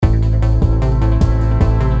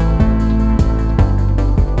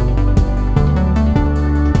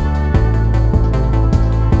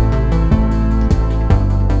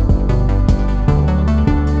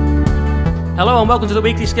Hello and welcome to the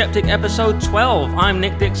Weekly Skeptic, episode 12. I'm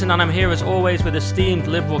Nick Dixon and I'm here as always with esteemed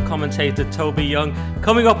Liberal commentator Toby Young.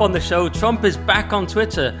 Coming up on the show, Trump is back on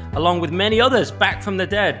Twitter, along with many others back from the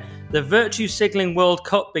dead. The virtue signalling World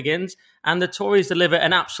Cup begins, and the Tories deliver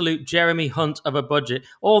an absolute Jeremy Hunt of a budget.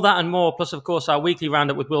 All that and more, plus of course our weekly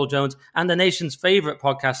roundup with Will Jones and the nation's favourite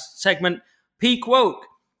podcast segment, Peak Woke.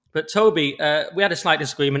 But Toby, we had a slight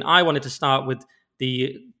disagreement. I wanted to start with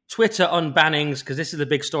the Twitter unbannings, because this is the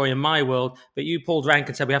big story in my world, but you pulled rank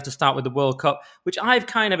and said we have to start with the World Cup, which I've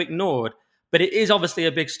kind of ignored, but it is obviously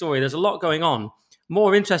a big story. There's a lot going on.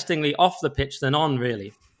 More interestingly, off the pitch than on,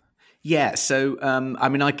 really. Yeah, so,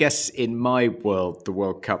 I guess in my world, the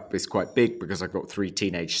World Cup is quite big because I've got 3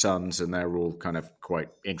 teenage sons and they're all kind of quite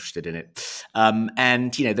interested in it.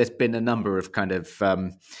 And, you know, there's been a number of kind of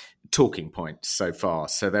talking points so far.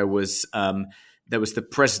 So there was the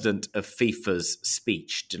president of FIFA's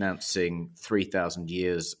speech denouncing 3,000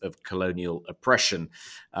 years of colonial oppression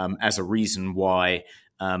as a reason why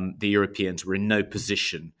the Europeans were in no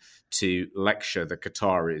position to lecture the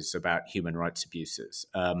Qataris about human rights abuses.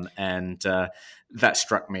 And that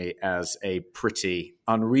struck me as a pretty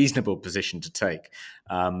unreasonable position to take.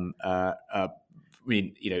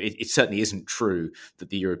 It certainly isn't true that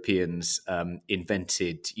the Europeans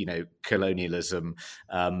invented, colonialism.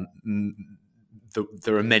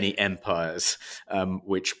 There are many empires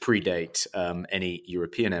which predate any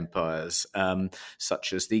European empires,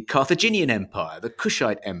 such as the Carthaginian Empire, the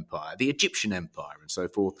Kushite Empire, the Egyptian Empire, and so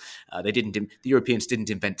forth. The Europeans didn't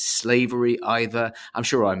invent slavery either. I'm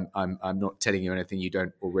sure I'm not telling you anything you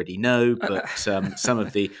don't already know, but some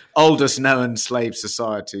of the oldest known slave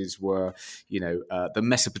societies were, the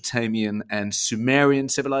Mesopotamian and Sumerian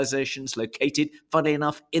civilizations, located, funnily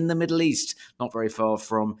enough, in the Middle East, not very far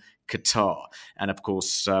from Qatar. And of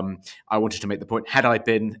course, I wanted to make the point, had I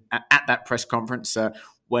been at that press conference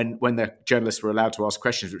when the journalists were allowed to ask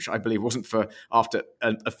questions, which I believe wasn't for after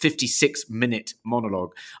a 56-minute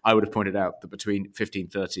monologue, I would have pointed out that between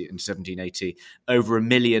 1530 and 1780, over 1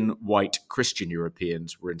 million white Christian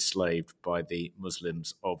Europeans were enslaved by the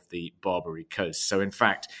Muslims of the Barbary Coast. So in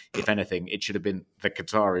fact, if anything, it should have been the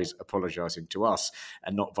Qataris apologising to us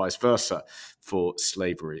and not vice versa for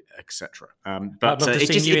slavery, etc. But I'd love to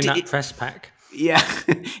see you in that press pack. Yeah,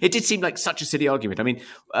 it did seem like such a silly argument. I mean,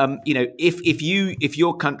 if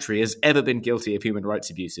your country has ever been guilty of human rights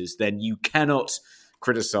abuses, then you cannot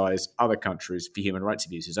criticize other countries for human rights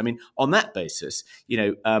abuses. I mean, on that basis,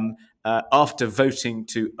 after voting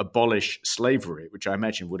to abolish slavery, which I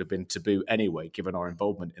imagine would have been taboo anyway, given our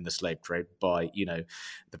involvement in the slave trade by,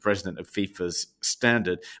 the president of FIFA's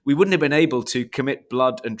standard, we wouldn't have been able to commit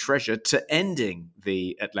blood and treasure to ending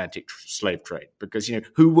the Atlantic slave trade because,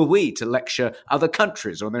 who were we to lecture other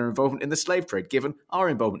countries on their involvement in the slave trade, given our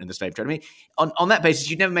involvement in the slave trade? I mean, on that basis,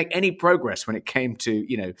 you'd never make any progress when it came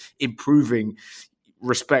to, improving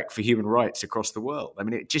respect for human rights across the world. I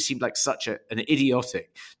mean, it just seemed like such an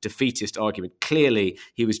idiotic, defeatist argument. Clearly,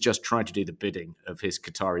 he was just trying to do the bidding of his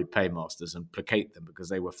Qatari paymasters and placate them because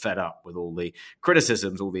they were fed up with all the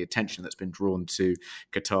criticisms, all the attention that's been drawn to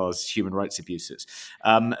Qatar's human rights abuses.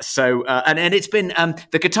 And it's been,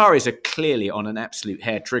 the Qataris are clearly on an absolute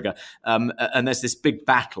hair trigger. And there's this big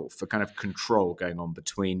battle for kind of control going on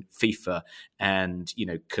between FIFA and,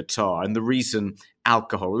 Qatar. And the reason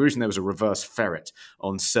there was a reverse ferret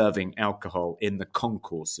on serving alcohol in the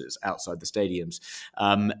concourses outside the stadiums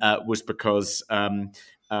was because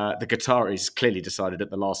the Qataris clearly decided at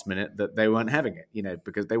the last minute that they weren't having it,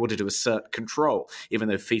 because they wanted to assert control. Even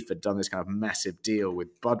though FIFA had done this kind of massive deal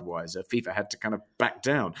with Budweiser, FIFA had to kind of back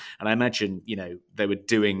down. And I imagine, they were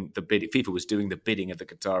doing the bidding. FIFA was doing the bidding of the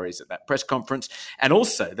Qataris at that press conference. And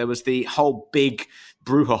also there was the whole big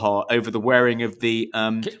brouhaha over the wearing of the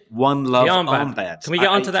One Love armband. Can we get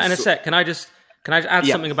onto that in a sec? Can I just add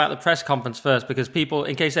something about the press conference first? Because people,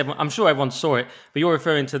 in case I'm sure everyone saw it, but you're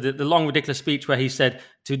referring to the long, ridiculous speech where he said,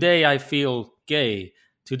 "Today I feel gay.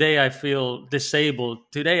 Today I feel disabled.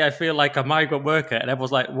 Today I feel like a migrant worker." And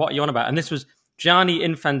everyone's like, "What are you on about?" And this was Gianni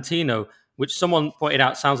Infantino, which someone pointed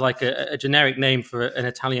out sounds like a generic name for an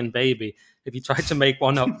Italian baby if you tried to make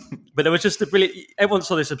one up. But there was just everyone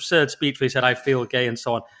saw this absurd speech where he said, "I feel gay," and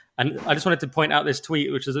so on. And I just wanted to point out this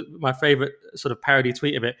tweet, which is my favorite sort of parody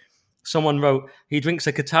tweet of it. Someone wrote, "He drinks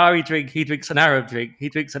a Qatari drink, he drinks an Arab drink, he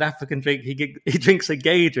drinks an African drink, he drinks a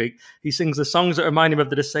gay drink, he sings the songs that remind him of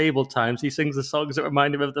the disabled times, he sings the songs that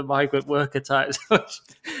remind him of the migrant worker times," which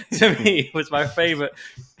to me was my favourite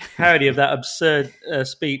parody of that absurd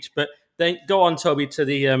speech. But then go on, Toby, to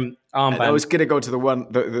the armband. I was going to go to the One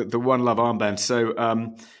Love armband. So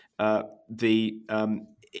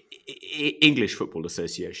English Football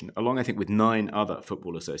Association, along I think with 9 other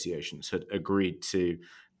football associations, had agreed to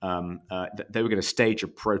they were going to stage a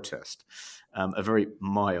protest, a very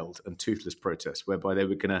mild and toothless protest, whereby they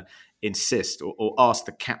were going to insist or ask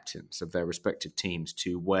the captains of their respective teams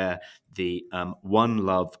to wear the One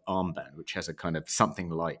Love armband, which has a kind of something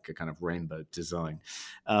like a kind of rainbow design,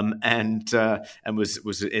 and it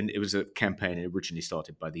was a campaign originally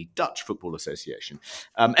started by the Dutch Football Association.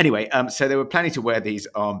 So they were planning to wear these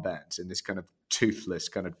armbands in this kind of toothless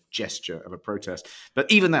kind of gesture of a protest. But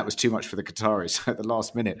even that was too much for the Qataris. At the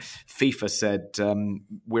last minute, FIFA said,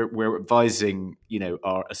 we're advising,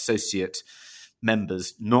 our associate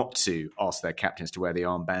members not to ask their captains to wear the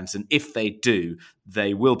armbands. And if they do,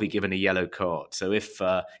 they will be given a yellow card. So if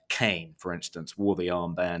Kane, for instance, wore the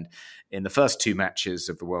armband in the first 2 matches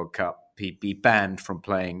of the World Cup, he'd be banned from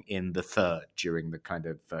playing in the third during the kind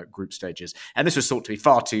of group stages. And this was thought to be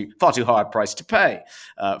far too high a price to pay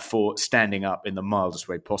for standing up in the mildest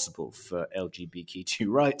way possible for LGBTQ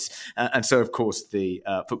rights. And so, of course, the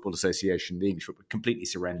Football Association, the English football, completely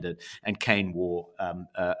surrendered, and Kane wore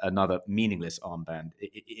another meaningless armband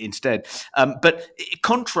instead. But it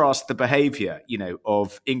contrasts the behaviour,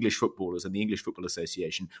 of English footballers and the English Football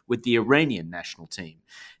Association with the Iranian national team,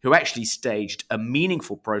 who actually staged a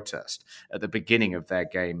meaningful protest at the beginning of their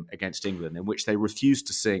game against England, in which they refused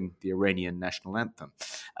to sing the Iranian national anthem.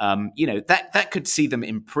 That could see them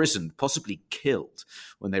imprisoned, possibly killed,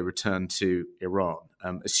 when they return to Iran,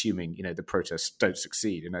 assuming the protests don't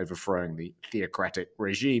succeed in overthrowing the theocratic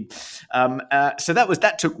regime. So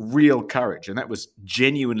that took real courage, and that was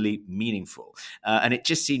genuinely meaningful. And it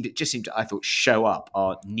just seemed to, I thought, show up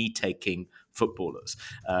our knee-taking footballers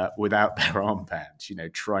without their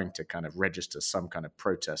armbands, trying to kind of register some kind of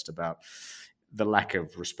protest about the lack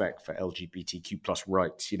of respect for LGBTQ plus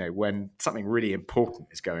rights, when something really important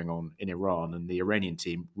is going on in Iran, and the Iranian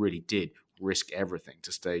team really did risk everything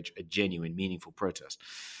to stage a genuine, meaningful protest.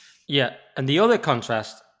 Yeah, and the other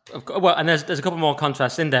contrast, and there's a couple more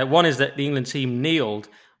contrasts in there. One is that the England team kneeled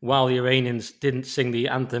while the Iranians didn't sing the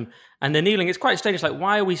anthem. And they're kneeling. It's quite strange. It's like,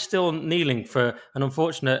 why are we still kneeling for an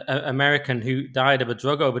unfortunate American who died of a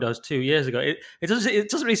drug overdose 2 years ago? It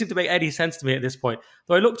doesn't really seem to make any sense to me at this point.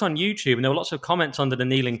 Though I looked on YouTube, and there were lots of comments under the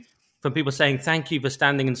kneeling from people saying, thank you for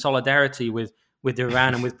standing in solidarity with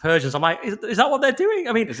Iran and with Persians. I'm like, is that what they're doing?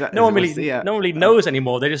 I mean, no one really knows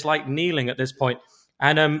anymore. They just like kneeling at this point.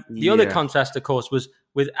 And the other contrast, of course, was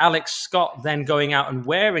with Alex Scott then going out and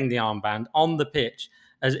wearing the armband on the pitch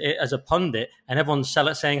as a pundit, and everyone's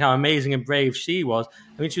saying how amazing and brave she was.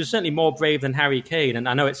 I mean, she was certainly more brave than Harry Kane, and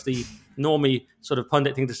I know it's the normie sort of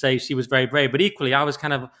pundit thing to say she was very brave, but equally, I was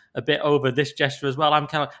kind of a bit over this gesture as well. I'm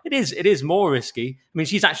kind of, it is more risky. I mean,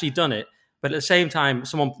 she's actually done it, but at the same time,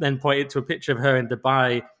 someone then pointed to a picture of her in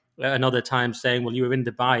Dubai another time saying, well, you were in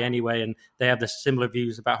Dubai anyway, and they have the similar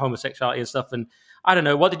views about homosexuality and stuff. And I don't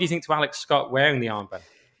know, what did you think to Alex Scott wearing the armband?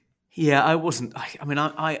 Yeah, I wasn't. I mean,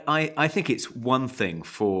 I think it's one thing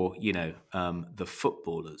for the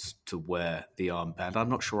footballers to wear the armband. I'm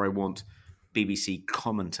not sure I want BBC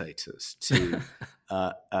commentators to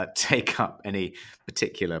take up any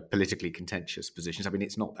particular politically contentious positions. I mean,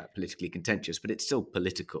 it's not that politically contentious, but it's still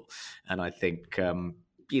political. And I think I'm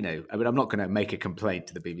not going to make a complaint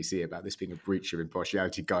to the BBC about this being a breach of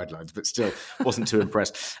impartiality guidelines, but still wasn't too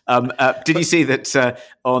impressed. Did you see that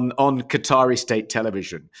on Qatari state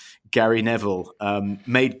television, Gary Neville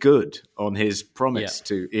made good on his promise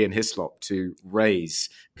to Ian Hislop to raise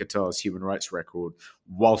Qatar's human rights record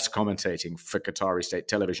whilst commentating for Qatari state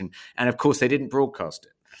television? And of course, they didn't broadcast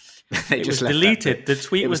it. It was deleted. The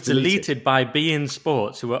tweet was deleted by beIN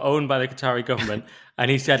Sports, who were owned by the Qatari government. And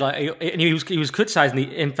he said, he was criticizing the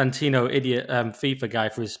Infantino idiot FIFA guy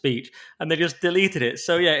for his speech, and they just deleted it.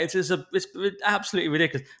 So yeah, it's absolutely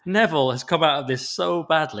ridiculous. Neville has come out of this so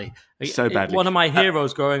badly. One of my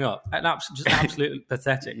heroes growing up, and just absolutely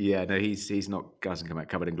pathetic. Yeah, no, he's not hasn't come out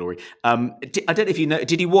covered in glory. I don't know if you know.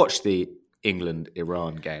 Did you watch the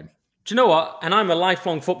England-Iran game? Do you know what? And I'm a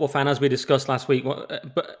lifelong football fan, as we discussed last week.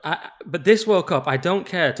 But this World Cup, I don't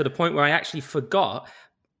care, to the point where I actually forgot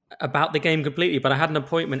about the game completely. But I had an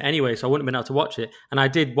appointment anyway, so I wouldn't have been able to watch it. And I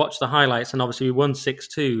did watch the highlights, and obviously we won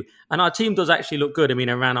 6-2. And our team does actually look good. I mean,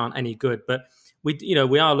 Iran aren't any good, but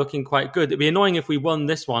we are looking quite good. It'd be annoying if we won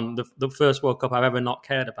this one, the first World Cup I've ever not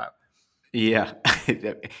cared about. Yeah,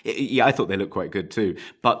 I thought they looked quite good too.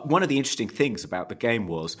 But one of the interesting things about the game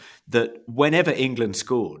was that whenever England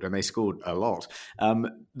scored, and they scored a lot,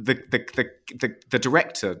 the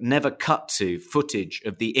director never cut to footage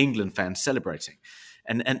of the England fans celebrating.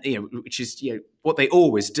 and which is what they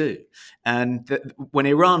always do. And when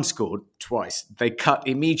Iran scored twice, they cut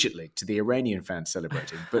immediately to the Iranian fans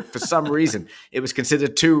celebrating. But for some reason, it was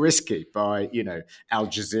considered too risky by Al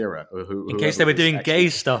Jazeera, in case they were doing gay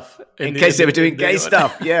stuff. In case they were doing gay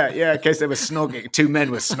stuff, in case they were snogging. Two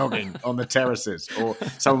men were snogging on the terraces, or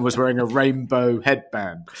someone was wearing a rainbow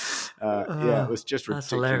headband. It was just ridiculous. That's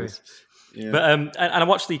hilarious. Yeah. But and I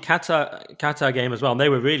watched the Qatar game as well, and they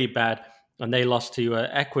were really bad, and they lost to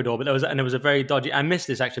Ecuador. But it was a very dodgy. I missed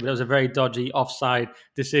this actually, but it was a very dodgy offside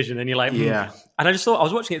decision. And you're like, And I just thought, I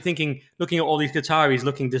was watching it, looking at all these Qataris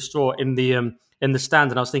looking distraught in the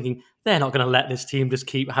stand, and I was thinking, they're not going to let this team just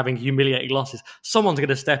keep having humiliating losses. Someone's going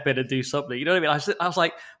to step in and do something. You know what I mean? I was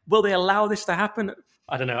like, will they allow this to happen?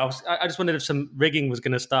 I don't know. I just wondered if some rigging was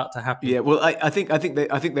going to start to happen. Yeah, well, I think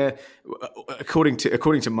they're according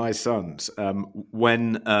to my sons,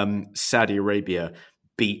 when Saudi Arabia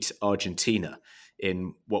beat Argentina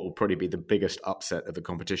in what will probably be the biggest upset of the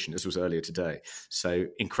competition. This was earlier today. So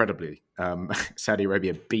incredibly, Saudi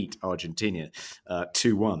Arabia beat Argentina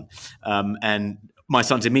 2-1, and my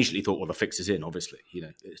sons immediately thought, well, the fix is in, obviously.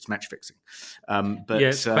 It's match fixing. But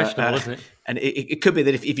it's questionable, isn't it? And it could be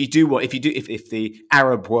that if the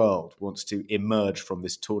Arab world wants to emerge from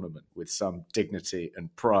this tournament with some dignity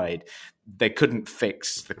and pride, they couldn't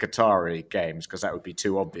fix the Qatari games because that would be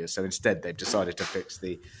too obvious. So instead, they've decided to fix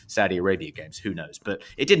the Saudi Arabia games. Who knows? But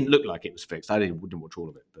it didn't look like it was fixed. Wouldn't watch all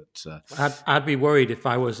of it. But I'd be worried if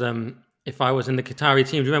I was in the Qatari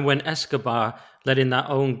team. Do you remember when Escobar let in that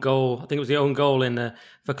own goal? I think it was the own goal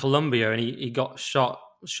for Colombia, and he got shot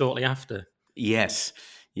shortly after. Yes.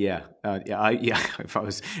 Yeah. If I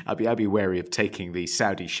was, I'd be wary of taking the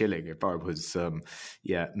Saudi shilling if I was,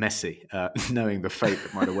 Messi, knowing the fate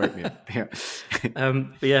that might await me.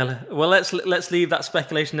 Yeah. Well, let's leave that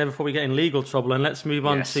speculation there before we get in legal trouble, and let's move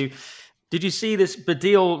on to. Did you see this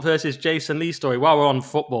Baddiel versus Jason Lee story? While we're on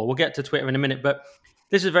football, we'll get to Twitter in a minute, but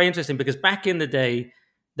this is very interesting because back in the day,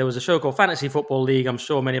 there was a show called Fantasy Football League. I'm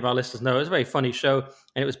sure many of our listeners know. It was a very funny show,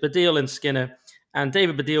 and it was Baddiel and Skinner, and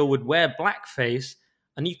David Baddiel would wear blackface.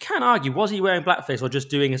 And you can argue, was he wearing blackface or just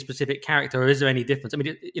doing a specific character, or is there any difference? I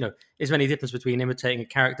mean, is there any difference between imitating a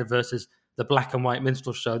character versus the black and white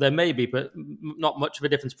minstrel show? There may be, but not much of a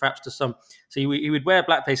difference perhaps to some. So he would wear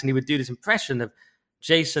blackface and he would do this impression of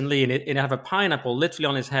Jason Lee and he'd have a pineapple literally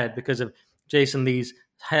on his head because of Jason Lee's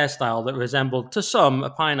hairstyle that resembled to some a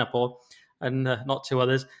pineapple and not to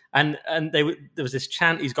others. And there was this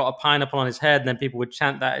chant, he's got a pineapple on his head, and then people would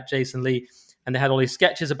chant that at Jason Lee, and they had all these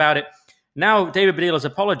sketches about it. Now, David Baddiel has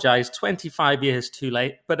apologized 25 years too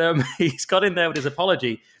late, but he's got in there with his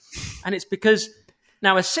apology. And it's because,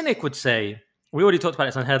 now a cynic would say, we already talked about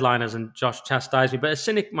this on Headliners and Josh chastised me, but a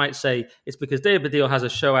cynic might say it's because David Baddiel has a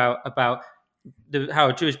show out about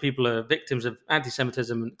how Jewish people are victims of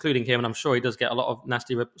anti-Semitism, including him, and I'm sure he does get a lot of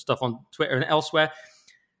nasty stuff on Twitter and elsewhere.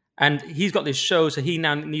 And he's got this show, so he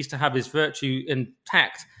now needs to have his virtue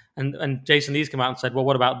intact. And Jason Lee's come out and said, well,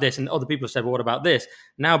 what about this? And other people have said, well, what about this?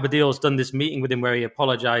 Now Baddiel's done this meeting with him where he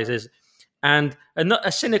apologizes. And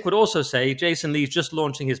a cynic would also say, Jason Lee's just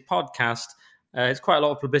launching his podcast. It's quite a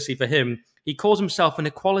lot of publicity for him. He calls himself an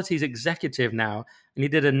equalities executive now. And he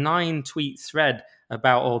did a 9-tweet thread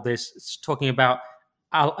about all this, talking about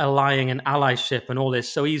allying and allyship and all this.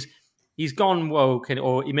 So he's gone woke,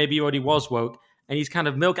 or maybe he already was woke. And he's kind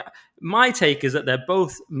of My take is that they're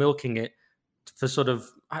both milking it for sort of,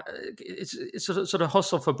 it's sort of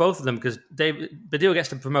hustle for both of them, because Baddiel gets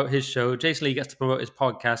to promote his show, Jason Lee gets to promote his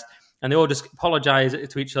podcast, and they all just apologize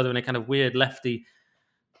to each other in a kind of weird lefty,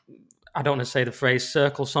 I don't want to say the phrase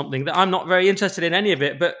circle something, that I'm not very interested in any of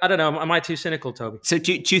it, but I don't know, am I too cynical, Toby? So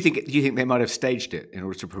do you think they might have staged it in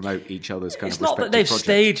order to promote each other's kind of respective projects? It's not that they've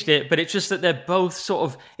staged it, but it's just that they're both sort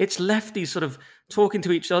of, it's lefties sort of talking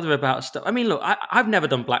to each other about stuff. I mean, look, I've never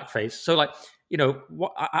done blackface, so like,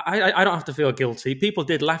 I don't have to feel guilty. People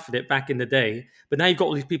did laugh at it back in the day, but now you've got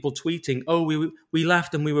all these people tweeting, oh, we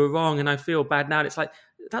laughed and we were wrong and I feel bad now. And it's like,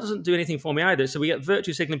 that doesn't do anything for me either. So we get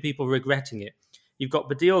virtue signaling people regretting it. You've got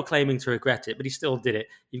Baddiel claiming to regret it, but he still did it.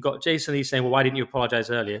 You've got Jason Lee saying, well, why didn't you apologize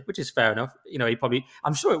earlier? Which is fair enough.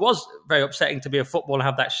 I'm sure it was very upsetting to be a footballer and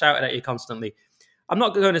have that shouted at you constantly. I'm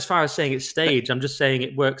not going as far as saying it's staged. I'm just saying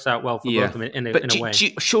it works out well for both of them in a way.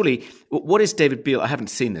 Surely, what is David Baddiel? I haven't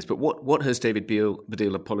seen this, but what has David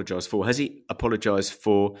Baddiel apologized for? Has he apologized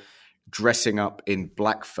for dressing up in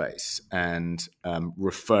blackface and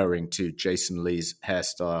referring to Jason Lee's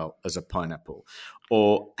hairstyle as a pineapple?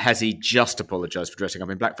 Or has he just apologized for dressing up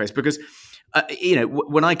in blackface? Because,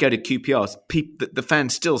 when I go to QPRs, the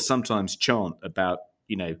fans still sometimes chant about,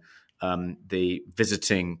 the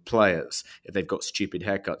visiting players if they've got stupid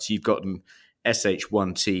haircuts. You've got them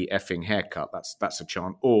SH1T effing haircut. That's a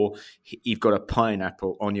chant. Or you've got a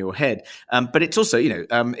pineapple on your head. But it's also,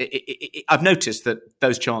 I've noticed that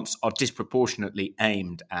those chants are disproportionately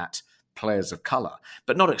aimed at players of colour,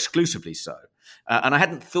 but not exclusively so. And I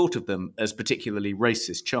hadn't thought of them as particularly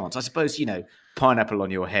racist chants. I suppose, pineapple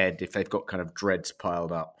on your head, if they've got kind of dreads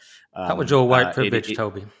piled up. That was your white privilege,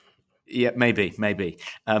 Toby. Yeah, maybe. do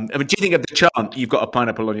you think of the chant, you've got a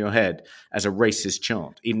pineapple on your head, as a racist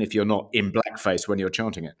chant, even if you're not in blackface when you're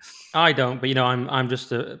chanting it? I don't, but, I'm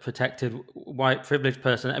just a protected white privileged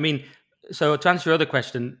person. I mean, so to answer your other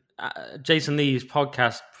question, Jason Lee's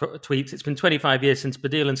podcast tweets, it's been 25 years since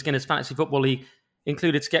Baddiel and Skinner's Fantasy Football League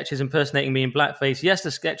included sketches impersonating me in blackface. Yes,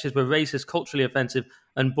 the sketches were racist, culturally offensive,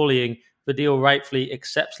 and bullying. Baddiel rightfully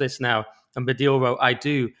accepts this now. And Baddiel wrote, I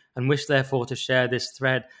do, and wish therefore to share this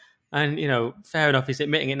thread. And, fair enough, he's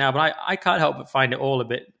admitting it now, but I can't help but find it all a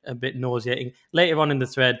bit nauseating. Later on in the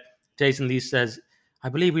thread, Jason Lee says, I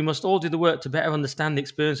believe we must all do the work to better understand the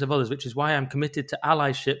experience of others, which is why I'm committed to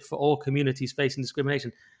allyship for all communities facing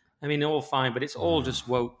discrimination. I mean, all fine, but it's all just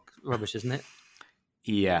woke rubbish, isn't it?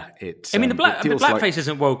 Yeah, it's. I mean, the blackface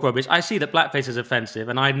isn't woke rubbish. I see that blackface is offensive,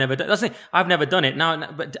 and I've never done it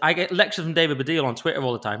now. But I get lectures from David Baddiel on Twitter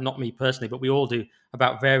all the time. Not me personally, but we all do,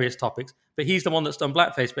 about various topics. But he's the one that's done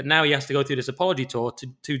blackface. But now he has to go through this apology tour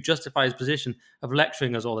to justify his position of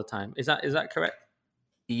lecturing us all the time. Is that correct?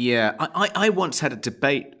 Yeah, I once had a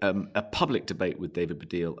debate, a public debate with David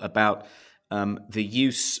Baddiel about the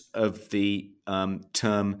use of the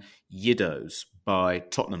term "yiddos" by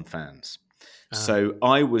Tottenham fans. So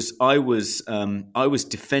I was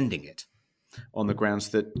defending it on the grounds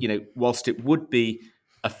that, whilst it would be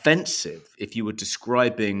offensive if you were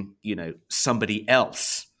describing, somebody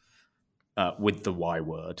else with the Y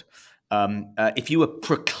word, if you were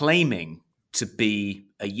proclaiming to be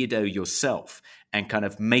a Yiddo yourself and kind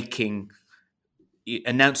of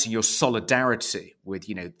announcing your solidarity with,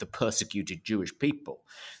 the persecuted Jewish people,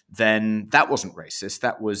 then that wasn't racist.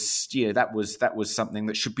 That was something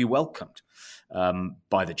that should be welcomed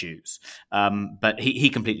by the Jews. But he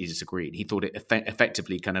completely disagreed. He thought it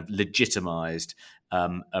effectively kind of legitimized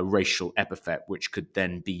a racial epithet, which could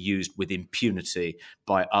then be used with impunity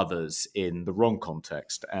by others in the wrong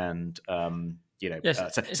context. And, yes,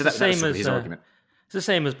 so that's sort of his argument. It's the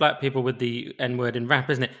same as black people with the N-word in rap,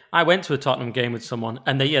 isn't it? I went to a Tottenham game with someone,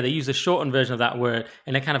 and they use a shortened version of that word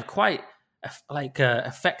in a kind of quite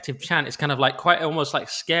effective chant. It's kind of like quite almost like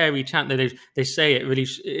scary chant. They say it really.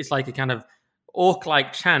 It's like a kind of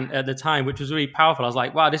orc-like chant at the time, which was really powerful. I was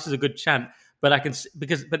like, wow, this is a good chant. But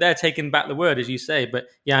but they're taking back the word, as you say. But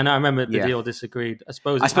I remember Baddiel disagreed. I think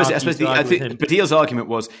Baddiel's argument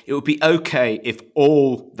was it would be okay if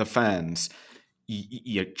all the fans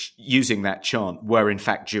using that chant were in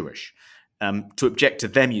fact Jewish. To object to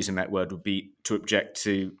them using that word would be to object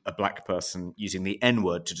to a black person using the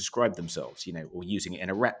N-word to describe themselves, or using it in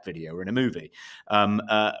a rap video or in a movie,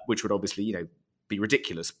 which would obviously, be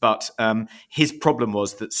ridiculous. But his problem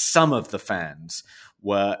was that some of the fans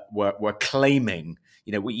were claiming,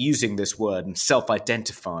 were using this word and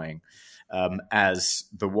self-identifying as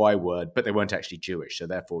the Y word, but they weren't actually Jewish, so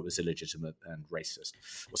therefore it was illegitimate and racist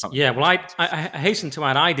or something. Yeah, well, I hasten to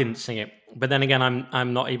add, I didn't sing it, but then again,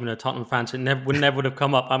 I'm not even a Tottenham fan, so it never would have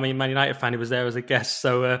come up. I'm a Man United fan who was there as a guest,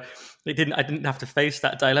 so I didn't have to face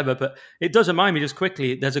that dilemma. But it does remind me, just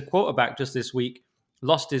quickly, there's a quarterback just this week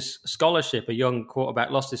lost his scholarship. A young quarterback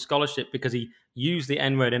lost his scholarship because he used the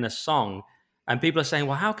N-word in a song. And people are saying,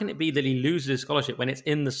 well, how can it be that he loses his scholarship when it's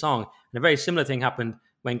in the song? And a very similar thing happened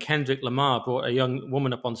when Kendrick Lamar brought a young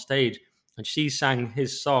woman up on stage and she sang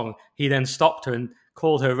his song. He then stopped her and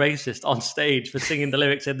called her racist on stage for singing the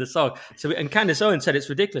lyrics in the song. And Candace Owens said it's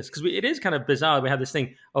ridiculous because it is kind of bizarre. We have this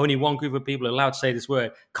thing, only one group of people are allowed to say this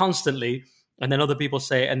word constantly, and then other people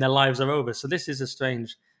say it and their lives are over. So this is a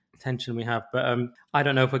strange tension we have. But I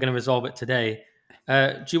don't know if we're going to resolve it today.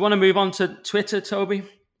 Do you want to move on to Twitter, Toby?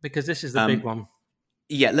 Because this is the big one.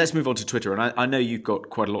 Yeah, let's move on to Twitter. And I know you've got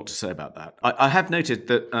quite a lot to say about that. I have noted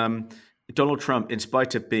that Donald Trump, in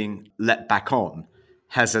spite of being let back on,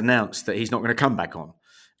 has announced that he's not going to come back on.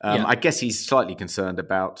 I guess he's slightly concerned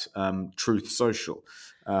about Truth Social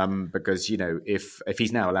because, if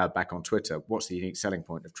he's now allowed back on Twitter, what's the unique selling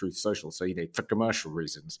point of Truth Social? So, for commercial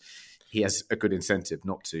reasons, he has a good incentive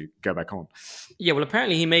not to go back on. Yeah, well,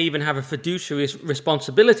 apparently he may even have a fiduciary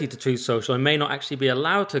responsibility to Truth Social and may not actually be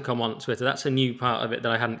allowed to come on Twitter. That's a new part of it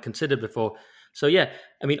that I hadn't considered before. So,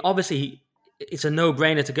 obviously it's a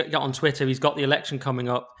no-brainer to get on Twitter. He's got the election coming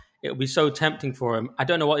up. It would be so tempting for him. I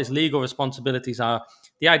don't know what his legal responsibilities are.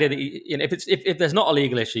 The idea that if there's not a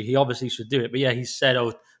legal issue, he obviously should do it. But yeah, he said,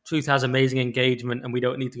 Truth has amazing engagement and we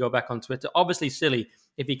don't need to go back on Twitter. Obviously silly.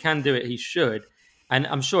 If he can do it, he should. And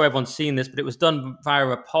I'm sure everyone's seen this, but it was done via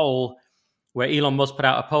a poll where Elon Musk put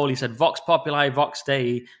out a poll. He said, Vox Populi, Vox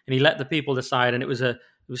Dei, and he let the people decide. And it was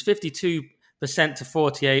 52% to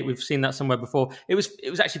 48. We've seen that somewhere before. It was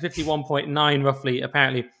actually 51.9 roughly,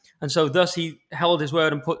 apparently. And so thus he held his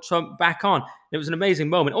word and put Trump back on. It was an amazing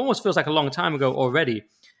moment. It almost feels like a long time ago already,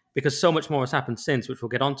 because so much more has happened since, which we'll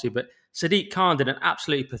get onto. But Sadiq Khan did an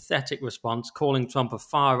absolutely pathetic response, calling Trump a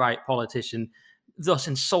far-right politician, thus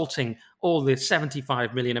insulting all the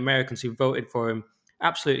 75 million Americans who voted for him.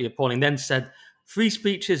 Absolutely appalling. Then said, free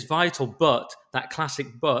speech is vital, but, that classic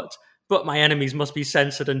but my enemies must be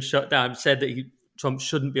censored and shut down. Said that Trump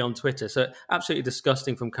shouldn't be on Twitter. So absolutely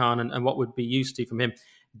disgusting from Khan and what would be used to from him.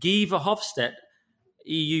 Guy Verhofstadt,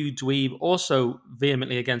 EU dweeb, also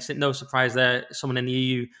vehemently against it. No surprise there. Someone in the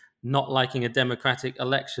EU not liking a democratic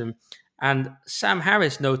election. And Sam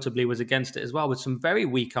Harris notably was against it as well, with some very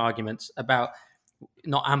weak arguments about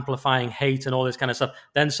not amplifying hate and all this kind of stuff.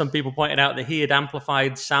 Then some people pointed out that he had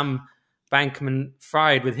amplified Sam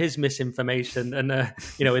Bankman-Fried with his misinformation and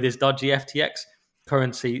with his dodgy FTX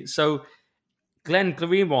currency. So Glenn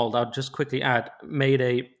Greenwald, I'll just quickly add, made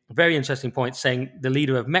a very interesting point, saying the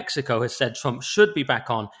leader of Mexico has said Trump should be back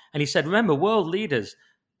on. And he said, remember, world leaders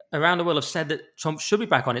around the world have said that Trump should be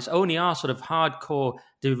back on. It's only our sort of hardcore,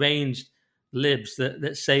 deranged libs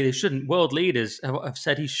that say they shouldn't. World leaders have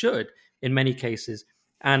said he should in many cases.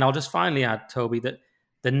 And I'll just finally add, Toby, that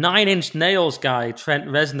the 9 Inch Nails guy, Trent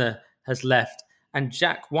Reznor, has left. And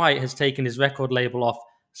Jack White has taken his record label off,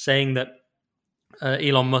 saying that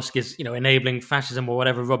Elon Musk is, enabling fascism or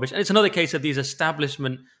whatever rubbish. And it's another case of these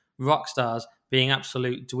establishment rock stars being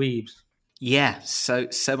absolute dweebs. Yeah, so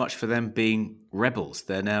much for them being rebels.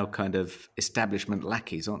 They're now kind of establishment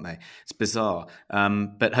lackeys, aren't they? It's bizarre.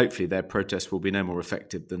 But hopefully their protest will be no more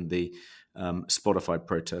effective than the Spotify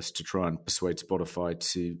protest to try and persuade Spotify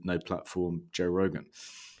to no platform Joe Rogan.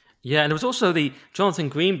 Yeah, and there was also the Jonathan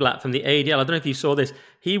Greenblatt from the ADL. I don't know if you saw this.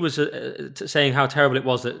 He was saying how terrible it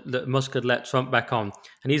was that Musk had let Trump back on.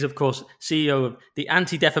 And he's, of course, CEO of the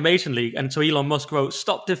Anti-Defamation League. And so Elon Musk wrote,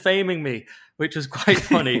 "Stop defaming me," which was quite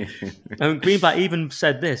funny. And Greenblatt even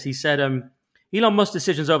said this. He said, Elon Musk's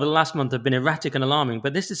decisions over the last month have been erratic and alarming,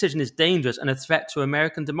 but this decision is dangerous and a threat to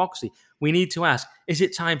American democracy. We need to ask, is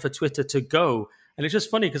it time for Twitter to go? And it's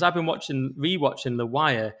just funny because I've been rewatching The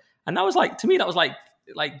Wire. And that was to me, that was like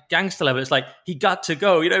gangster level. It's like, he got to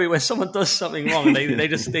go. When someone does something wrong and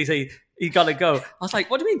they say he got to go. I was like,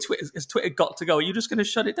 what do you mean has Twitter got to go? Are you just going to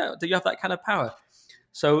shut it down? Do you have that kind of power?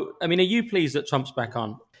 So, are you pleased that Trump's back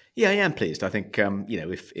on? Yeah, I am pleased. I think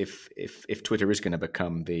if Twitter is going to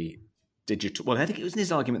become the digital, well, I think it was in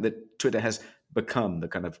his argument that Twitter has become the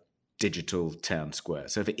kind of digital town square.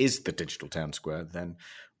 So if it is the digital town square, then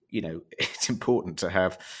it's important to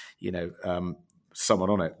have someone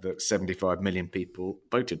on it that 75 million people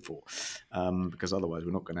voted for, because otherwise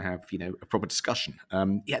we're not going to have a proper discussion.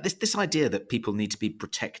 This idea that people need to be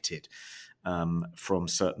protected from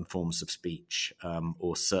certain forms of speech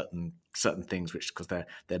or certain things, which because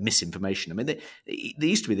they're misinformation. there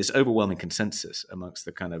used to be this overwhelming consensus amongst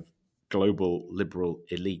the kind of global liberal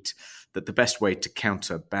elite that the best way to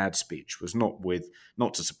counter bad speech was not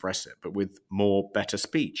to suppress it, but with better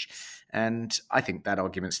speech. And I think that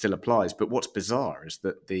argument still applies. But what's bizarre is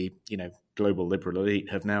that the global liberal elite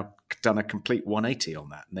have now done a complete 180 on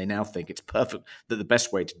that, and they now think it's perfect that the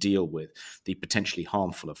best way to deal with the potentially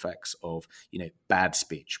harmful effects of bad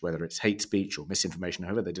speech, whether it's hate speech or misinformation,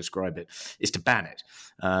 however they describe it, is to ban it,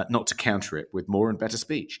 not to counter it with more and better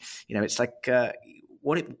speech. It's like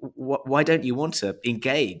why don't you want to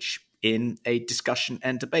engage in a discussion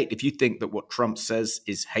and debate? If you think that what Trump says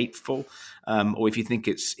is hateful, or if you think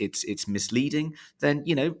it's misleading, then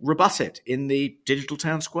rebut it in the digital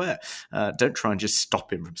town square. Don't try and just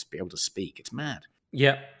stop him from being able to speak. It's mad.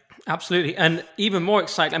 Yeah, absolutely. And even more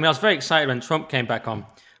exciting. I was very excited when Trump came back on,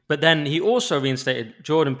 but then he also reinstated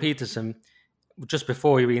Jordan Peterson. Just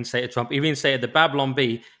before he reinstated Trump, he reinstated the Babylon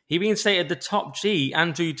Bee. He reinstated the top G,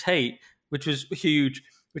 Andrew Tate, which was huge,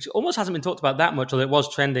 which almost hasn't been talked about that much, although it was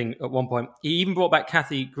trending at one point. He even brought back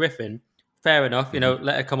Kathy Griffin. Fair enough,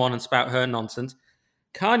 let her come on and spout her nonsense.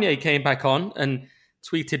 Kanye came back on and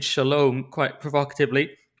tweeted shalom quite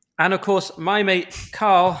provocatively. And of course, my mate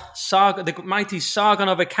Carl Sargon, the mighty Sargon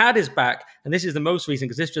of Akkad, is back. And this is the most recent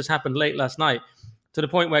because this just happened late last night, to the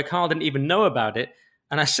point where Carl didn't even know about it.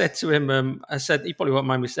 And I said to him, he probably won't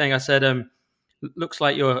mind me saying, I said, looks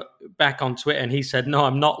like you're back on Twitter. And he said, no,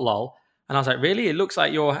 I'm not, lol. And I was like, really? It looks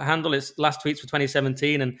like your handle is last tweets for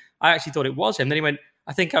 2017. And I actually thought it was him. Then he went,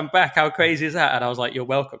 I think I'm back. How crazy is that? And I was like, you're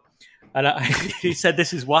welcome. And he said,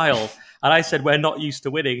 "This is wild." And I said, "We're not used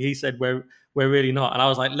to winning." He said, "We're really not." And I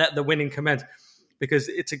was like, "Let the winning commence," because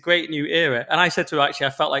it's a great new era. And I said to him, actually,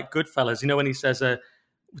 I felt like Goodfellas. You know, when he says,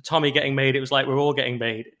 Tommy getting made, it was like we're all getting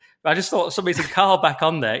made. But I just thought somebody said Carl back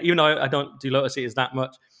on there, even though I don't do Lotus Eaters that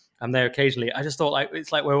much. I'm there occasionally. I just thought like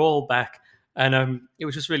it's like we're all back. And it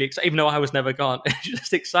was just really exciting, even though I was never gone. It's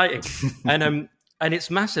just exciting. And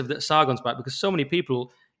it's massive that Sargon's back because so many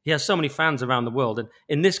people, he has so many fans around the world. And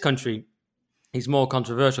in this country, he's more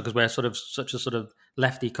controversial because we're sort of such a sort of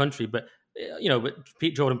lefty country. But,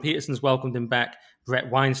 but Jordan Peterson's welcomed him back.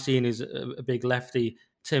 Brett Weinstein is a big lefty.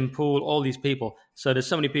 Tim Pool, all these people. So there's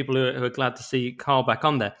so many people who are glad to see Carl back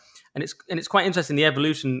on there. And it's quite interesting, the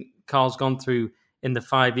evolution Carl's gone through in the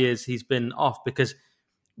 5 years he's been off, because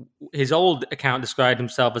his old account described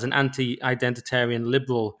himself as an anti-identitarian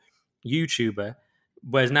liberal YouTuber,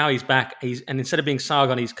 whereas now he's back, and instead of being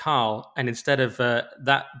Sargon, he's Carl, and instead of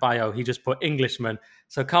that bio, he just put Englishman.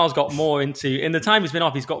 So Carl's got more into, in the time he's been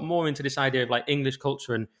off, he's got more into this idea of like English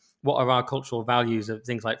culture and what are our cultural values of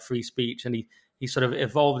things like free speech, and he sort of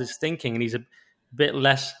evolved his thinking, and he's a bit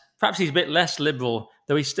less, perhaps he's a bit less liberal,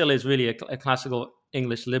 though he still is really a classical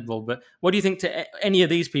English liberal. But what do you think to any of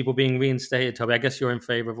these people being reinstated, Toby? I guess you're in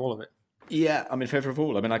favour of all of it. Yeah, I'm in favour of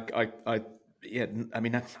all. I mean,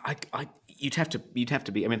 you'd have to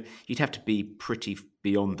be. I mean, you'd have to be pretty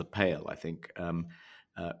beyond the pale, I think,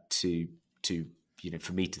 to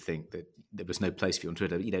for me to think that there was no place for you on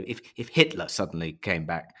Twitter. You know, if Hitler suddenly came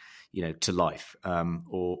back, to life,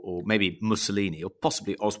 or maybe Mussolini, or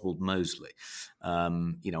possibly Oswald Mosley, I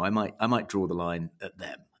might draw the line at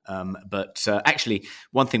them. But actually,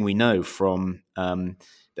 one thing we know from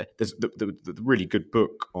there's the really good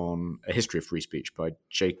book on a history of free speech by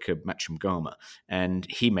Jacob Macham-Gama, and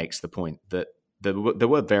he makes the point that there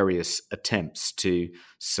were various attempts to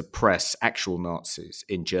suppress actual Nazis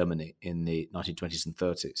in Germany in the 1920s and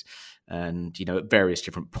 30s, and at various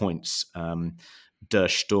different points. Der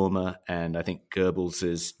Stürmer and I think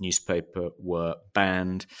Goebbels' newspaper were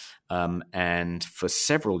banned, and for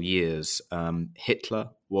several years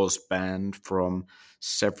Hitler was banned from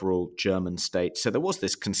several German states. So there was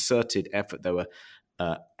this concerted effort. There were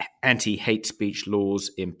anti-hate speech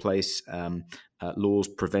laws in place, laws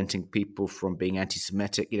preventing people from being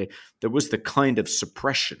anti-Semitic. There was the kind of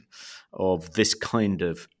suppression of this kind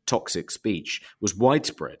of toxic speech was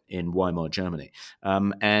widespread in Weimar Germany.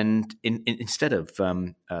 And instead of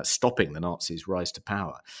stopping the Nazis' rise to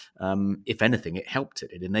power, if anything, it helped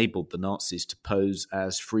it. It enabled the Nazis to pose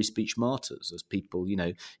as free speech martyrs, as people,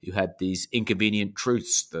 who had these inconvenient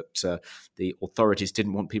truths that the authorities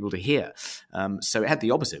didn't want people to hear. So it had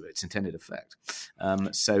the opposite of its intended effect.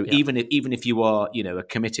 Even if you are, a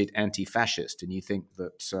committed anti-fascist and you think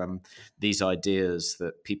that these ideas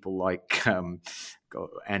that people like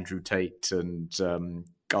Andrew Tate and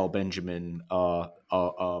Carl Benjamin are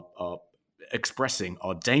expressing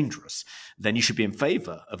are dangerous, then you should be in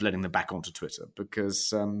favor of letting them back onto Twitter,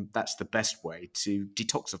 because that's the best way to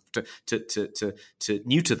detoxify, to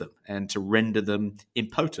neuter them and to render them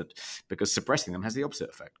impotent, because suppressing them has the opposite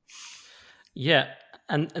effect. Yeah,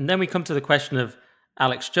 and then we come to the question of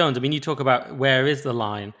Alex Jones. I mean, you talk about where is the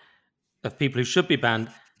line of people who should be banned.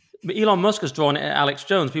 But Elon Musk has drawn it at Alex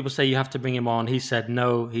Jones. People say you have to bring him on. He said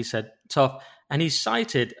no. He said tough. And he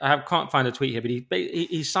cited, I can't find a tweet here, but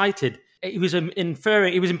he cited, he was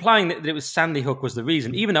implying that it was Sandy Hook was the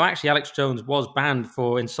reason, even though actually Alex Jones was banned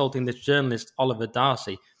for insulting this journalist, Oliver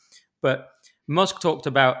Darcy. But Musk talked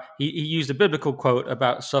about, he used a biblical quote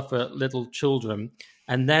about suffer little children.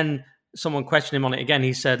 And then someone questioned him on it again.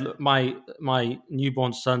 He said, look, my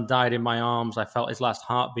newborn son died in my arms. I felt his last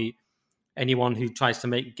heartbeat. Anyone who tries to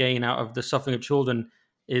make gain out of the suffering of children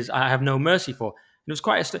I have no mercy for. And it was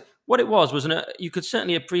quite what it was you could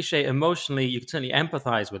certainly appreciate emotionally, you could certainly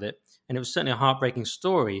empathize with it, and it was certainly a heartbreaking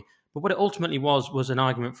story. But what it ultimately was an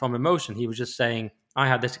argument from emotion. He was just saying, I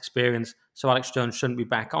had this experience, so Alex Jones shouldn't be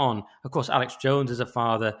back on. Of course, Alex Jones is a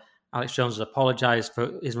father. Alex Jones has apologized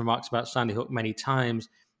for his remarks about Sandy Hook many times.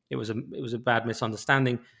 It was a bad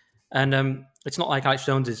misunderstanding. And it's not like Alex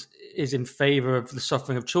Jones is in favor of the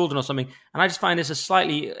suffering of children or something. And I just find this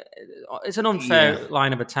it's an unfair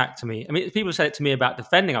line of attack to me. I mean, people said it to me about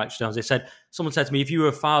defending Alex Jones. Someone said to me, if you were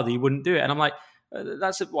a father, you wouldn't do it. And I'm like,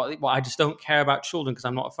 I just don't care about children because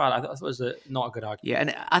I'm not a father. I thought it was not a good argument. Yeah,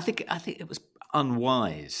 and I think it was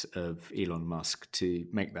unwise of Elon Musk to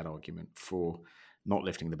make that argument for not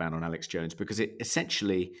lifting the ban on Alex Jones, because it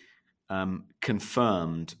essentially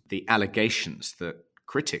confirmed the allegations that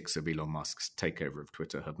critics of Elon Musk's takeover of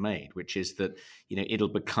Twitter have made, which is that it'll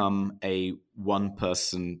become a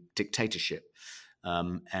one-person dictatorship,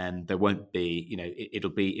 and there won't be, it'll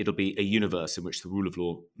be a universe in which the rule of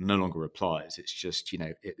law no longer applies. It's just,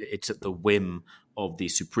 it's at the whim of the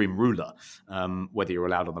supreme ruler, whether you're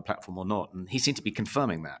allowed on the platform or not. And he seemed to be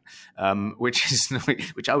confirming that,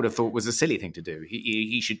 which I would have thought was a silly thing to do.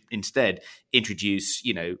 He should instead introduce,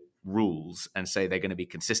 rules and say they're going to be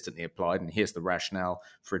consistently applied, and here's the rationale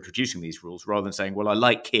for introducing these rules, rather than saying, well, I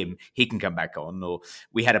like him, he can come back on, or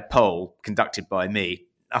we had a poll conducted by me,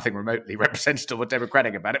 nothing remotely representative or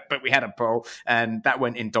democratic about it, but we had a poll and that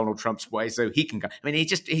went in Donald Trump's way, so he can go. I mean,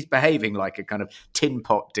 he's behaving like a kind of tin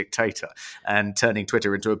pot dictator and turning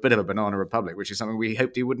Twitter into a bit of a banana republic, which is something we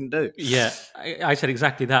hoped he wouldn't do. Yeah, I said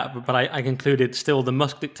exactly that, but I concluded still the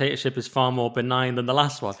Musk dictatorship is far more benign than the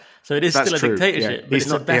last one. So it is still a dictatorship, but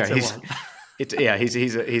it's a better one.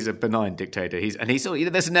 He's a benign dictator.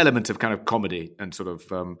 There's an element of kind of comedy and sort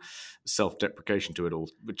of self-deprecation to it all,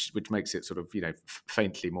 which makes it sort of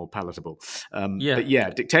faintly more palatable. But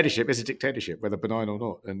dictatorship is a dictatorship, whether benign or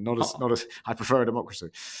not, and not as I prefer a democracy.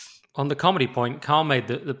 On the comedy point, Carl made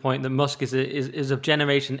the point that Musk is of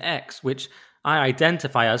Generation X, which I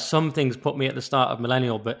identify as. Some things put me at the start of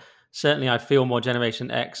millennial, but certainly I feel more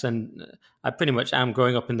Generation X, and I pretty much am.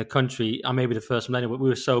 Growing up in the country, I may be the first millennial, but we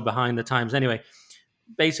were so behind the times anyway.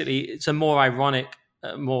 Basically, it's a more ironic,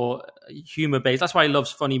 more humor-based. That's why he loves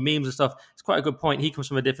funny memes and stuff. It's quite a good point. He comes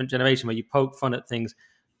from a different generation where you poke fun at things,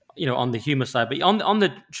 on the humor side. But on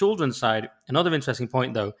the children's side, another interesting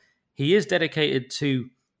point, though, he is dedicated to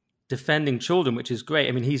defending children, which is great.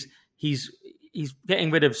 I mean, he's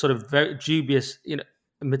getting rid of sort of very dubious,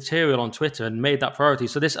 material on Twitter and made that priority.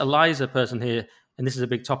 So this Eliza person here, and this is a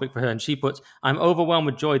big topic for her, and she puts, I'm overwhelmed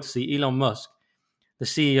with joy to see Elon Musk, the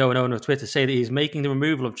CEO and owner of Twitter, say that he's making the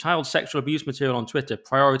removal of child sexual abuse material on Twitter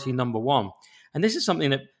priority number one. And this is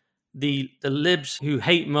something that the libs who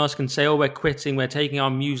hate Musk and say, oh, we're quitting, we're taking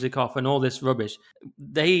our music off and all this rubbish,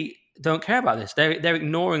 they don't care about this. They're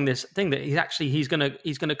ignoring this thing that he's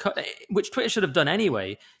gonna cut, which Twitter should have done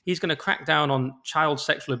anyway. He's going to crack down on child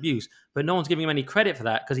sexual abuse, but no one's giving him any credit for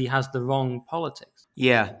that because he has the wrong politics.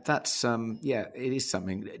 Yeah, that's it is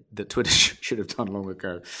something that Twitter should have done long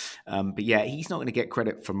ago. But yeah, he's not going to get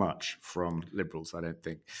credit for much from liberals, I don't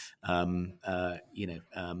think.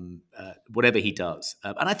 Whatever he does,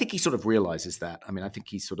 and I think he sort of realizes that. I mean, I think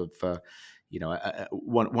he's sort of.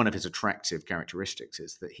 One of his attractive characteristics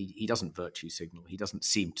is that he doesn't virtue signal. He doesn't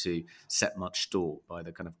seem to set much store by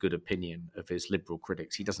the kind of good opinion of his liberal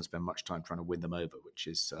critics. He doesn't spend much time trying to win them over, which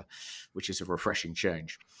is a refreshing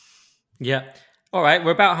change. Yeah. All right,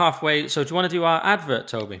 we're about halfway. So do you want to do our advert,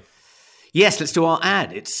 Toby? Yes, let's do our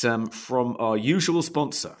ad. It's from our usual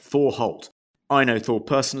sponsor, Thor Holt. I know Thor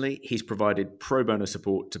personally. He's provided pro bono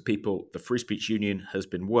support to people the Free Speech Union has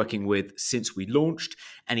been working with since we launched,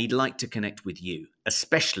 and he'd like to connect with you,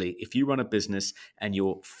 especially if you run a business and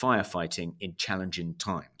you're firefighting in challenging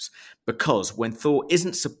times. Because when Thor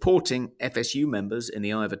isn't supporting FSU members in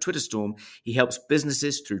the eye of a Twitter storm, he helps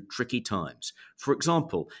businesses through tricky times. For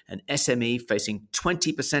example, an SME facing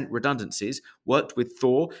 20% redundancies worked with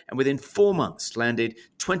Thor and within 4 months landed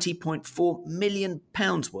 £20.4 million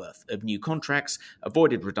worth of new contracts,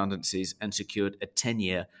 avoided redundancies, and secured a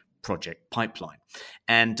 10-year project pipeline.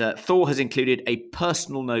 And Thor has included a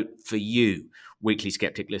personal note for you, Weekly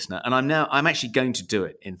Skeptic listener, and I'm actually going to do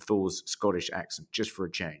it in Thor's Scottish accent just for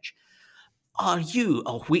a change. Are you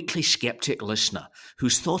a Weekly Skeptic listener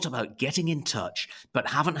who's thought about getting in touch but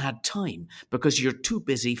haven't had time because you're too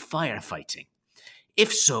busy firefighting?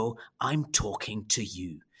 If so, I'm talking to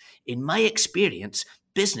you. In my experience,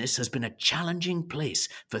 business has been a challenging place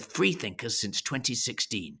for freethinkers since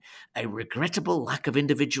 2016, a regrettable lack of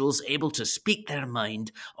individuals able to speak their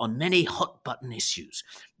mind on many hot-button issues,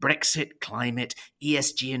 Brexit, climate,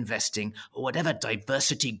 ESG investing, or whatever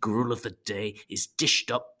diversity gruel of the day is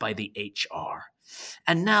dished up by the HR.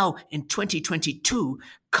 And now, in 2022,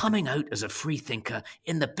 coming out as a freethinker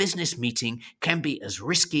in the business meeting can be as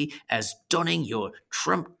risky as donning your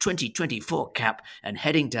Trump 2024 cap and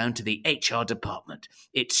heading down to the HR department.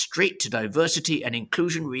 It's straight to diversity and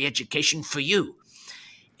inclusion re-education for you.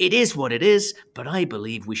 It is what it is, but I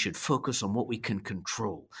believe we should focus on what we can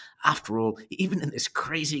control. After all, even in this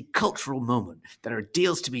crazy cultural moment, there are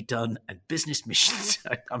deals to be done and business missions.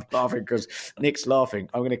 I'm laughing because Nick's laughing.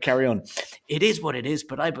 I'm going to carry on. It is what it is,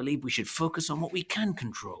 but I believe we should focus on what we can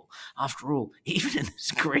control. After all, even in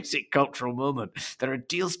this crazy cultural moment, there are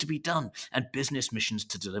deals to be done and business missions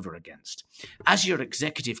to deliver against. As your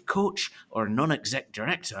executive coach or non-exec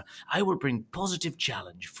director, I will bring positive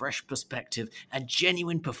challenge, fresh perspective, and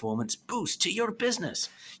genuine performance boost to your business.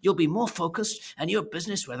 You'll be more focused, and your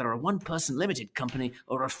business, whether a one-person limited company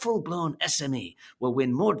or a full-blown SME, will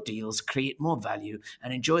win more deals, create more value,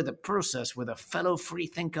 and enjoy the process with a fellow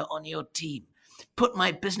freethinker on your team. Put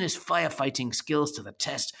my business firefighting skills to the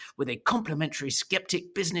test with a complimentary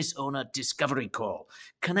Skeptic Business Owner Discovery Call.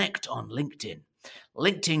 Connect on LinkedIn.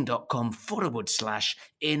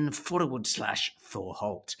 LinkedIn.com/in/Thor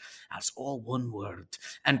Holt. That's all one word.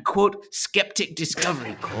 And quote Skeptic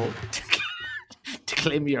Discovery Call to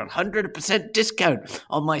claim your 100% discount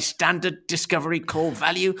on my standard discovery call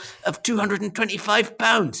value of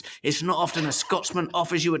 £225. It's not often a Scotsman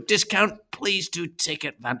offers you a discount. Please do take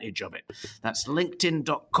advantage of it. That's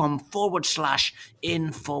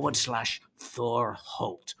linkedin.com/in/Thor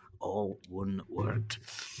Holt. All one word.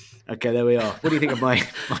 Okay, there we are. What do you think of my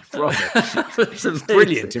brother? It's a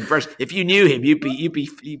brilliant impression. If you knew him, you'd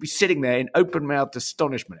be sitting there in open-mouthed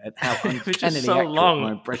astonishment at how uncannily so accurate long.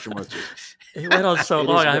 my impression was. It went on so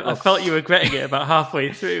long. I felt you regretting it about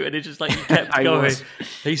halfway through, and it just like you kept going.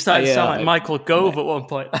 He started to sound like Michael Gove at one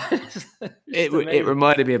point. It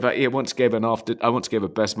reminded me about I once gave a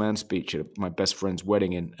best man speech at my best friend's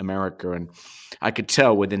wedding in America, and I could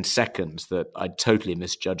tell within seconds that I'd totally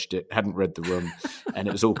misjudged it, hadn't read the room, and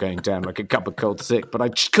it was all going down like a cup of cold sick. But I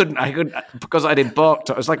just couldn't because I'd embarked.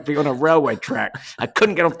 It was like being on a railway track. I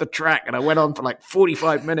couldn't get off the track, and I went on for like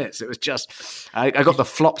 45 minutes. It was just I got the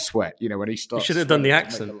flop sweat, when he starts. You should have done the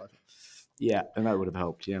accent. Yeah, and that would have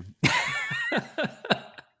helped. Yeah.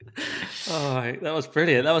 Oh, that was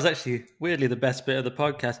brilliant. That was actually weirdly the best bit of the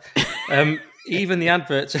podcast. Even the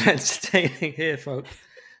adverts are entertaining here, folks.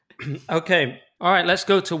 Okay. All right, let's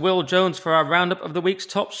go to Will Jones for our roundup of the week's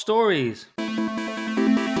top stories.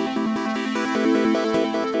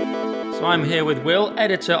 So I'm here with Will,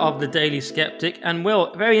 editor of The Daily Skeptic. And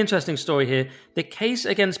Will, very interesting story here. The case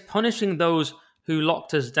against punishing those who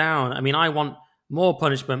locked us down. I mean, I want more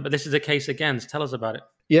punishment, but this is a case against. Tell us about it.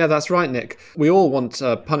 Yeah, that's right, Nick. We all want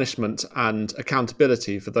punishment and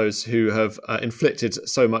accountability for those who have inflicted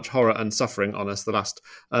so much horror and suffering on us the last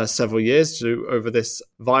several years over this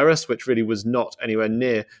virus, which really was not anywhere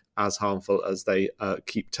near as harmful as they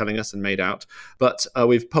keep telling us and made out. But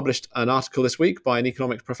we've published an article this week by an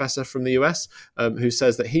economics professor from the US who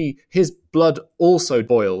says that his blood also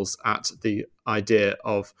boils at the idea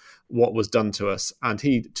of what was done to us, and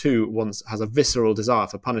he too has a visceral desire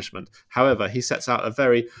for punishment. However, he sets out a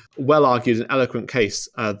very well-argued and eloquent case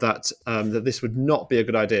that this would not be a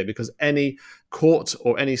good idea, because any court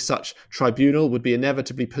or any such tribunal would be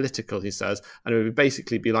inevitably political, he says, and it would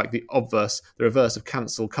basically be like the reverse of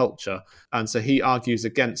cancel culture. And so he argues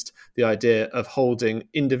against the idea of holding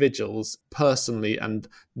individuals personally and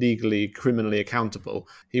legally, criminally accountable.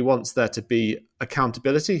 He wants there to be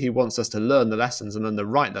accountability. He wants us to learn the lessons and learn the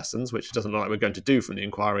right lessons, which doesn't look like we're going to do from the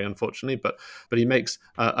inquiry, unfortunately. But he makes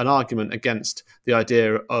an argument against the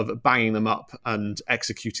idea of banging them up and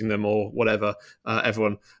executing them, or whatever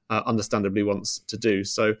everyone understandably wants to do.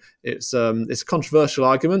 So it's a controversial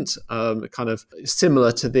argument, kind of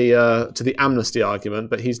similar to the amnesty argument.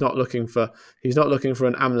 But he's not looking for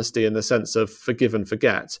an amnesty in the sense of forgive and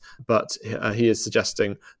forget. But he is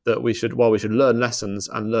suggesting that we should learn lessons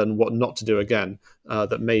and learn what not to do again,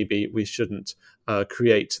 that maybe we shouldn't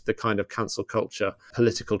create the kind of cancel culture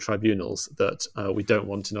political tribunals that we don't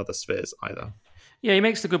want in other spheres either. Yeah, he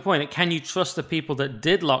makes a good point. Can you trust the people that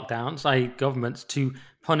did lockdowns, i.e. governments, to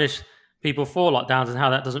punish people for lockdowns, and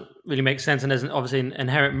how that doesn't really make sense and there's obviously an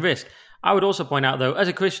inherent risk? I would also point out, though, as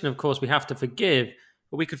a Christian, of course, we have to forgive,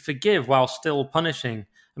 but we could forgive while still punishing.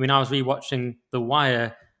 I mean, I was rewatching The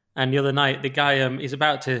Wire, and the other night, the guy, he's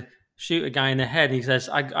about to shoot a guy in the head. He says,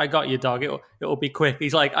 I got you, dog. It'll be quick.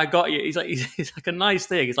 He's like, I got you. He's like a nice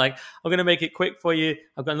thing. He's like, I'm going to make it quick for you.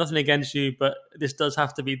 I've got nothing against you, but this does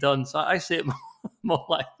have to be done. So I see it more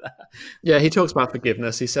like that. Yeah, he talks about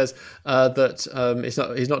forgiveness. He says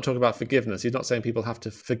that he's not talking about forgiveness. He's not saying people have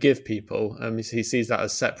to forgive people. He sees that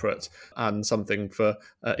as separate and something for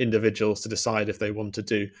individuals to decide if they want to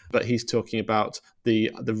do. But he's talking about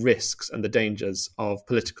the risks and the dangers of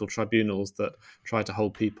political tribunals that try to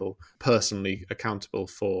hold people personally accountable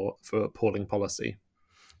for appalling policy.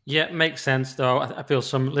 Yeah, makes sense, though. I feel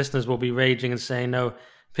some listeners will be raging and saying no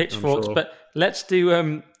pitchforks. Sure. But let's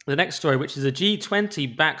do the next story, which is a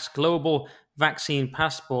G20 backs global vaccine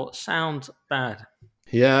passport. Sounds bad.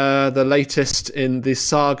 Yeah, the latest in the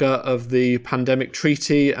saga of the pandemic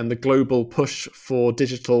treaty and the global push for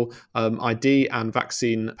digital ID and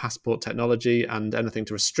vaccine passport technology and anything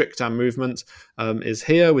to restrict our movement is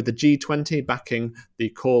here, with the G20 backing the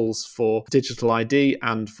calls for digital ID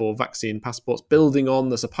and for vaccine passports, building on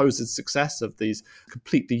the supposed success of these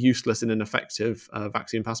completely useless and ineffective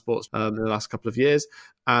vaccine passports in the last couple of years.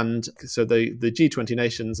 And so the G20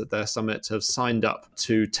 nations at their summit have signed up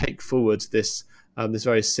to take forward this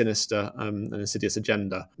very sinister and insidious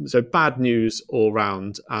agenda. So bad news all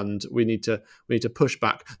round, and we need to push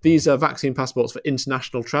back. These are vaccine passports for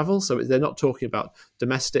international travel, so they're not talking about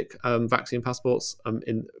domestic vaccine passports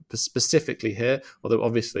specifically here, although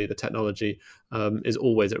obviously the technology is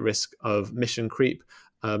always at risk of mission creep,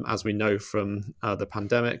 as we know from the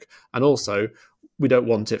pandemic. And also, we don't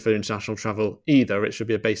want it for international travel either. It should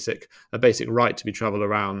be a basic right to be travel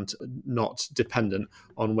around, not dependent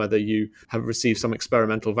on whether you have received some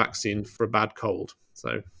experimental vaccine for a bad cold.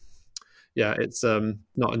 So, yeah, it's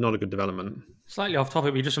not a good development. Slightly off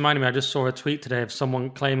topic, but you just reminded me, I just saw a tweet today of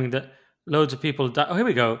someone claiming that loads of people died. Oh, here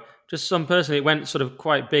we go. Just some person, it went sort of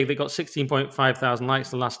quite big. They got 16.5 thousand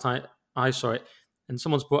likes the last time I saw it. And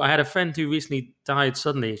someone's put, I had a friend who recently died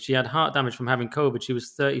suddenly. She had heart damage from having COVID. She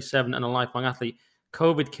was 37 and a lifelong athlete.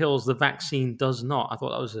 COVID kills, the vaccine does not. I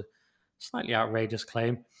thought that was a slightly outrageous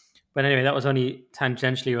claim. But anyway, that was only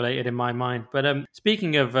tangentially related in my mind. But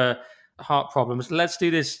speaking of heart problems, let's do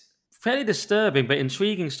this fairly disturbing but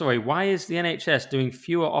intriguing story. Why is the NHS doing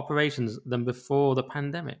fewer operations than before the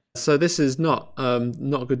pandemic? So this is not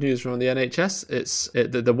good news from the NHS.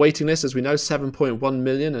 The waiting list, as we know, 7.1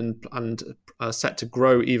 million and set to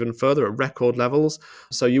grow even further at record levels.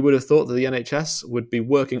 So you would have thought that the NHS would be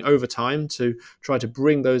working overtime to try to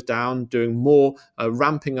bring those down, doing more,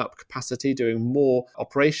 ramping up capacity, doing more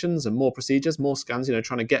operations and more procedures, more scans,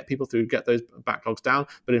 trying to get people through, get those backlogs down.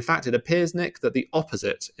 But in fact, it appears, Nick, that the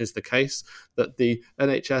opposite is the case, that the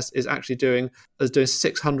NHS is actually doing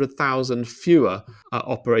 600,000 fewer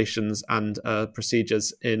operations and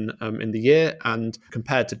procedures in the year, and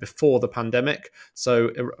compared to before the pandemic.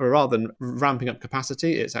 So rather than ramping up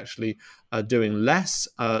capacity, it's actually doing less,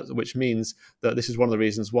 which means that this is one of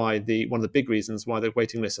the big reasons why the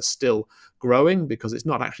waiting lists are still growing, because it's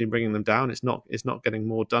not actually bringing them down. It's not getting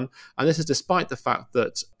more done, and this is despite the fact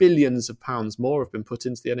that billions of pounds more have been put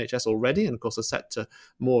into the NHS already, and of course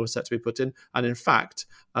more are set to be put in. And in fact,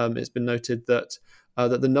 it's been noted that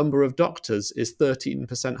the number of doctors is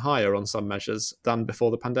 13% higher on some measures than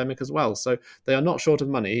before the pandemic as well. So they are not short of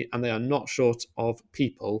money, and they are not short of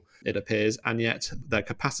people, it appears, and yet their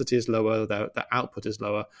capacity is lower, their output is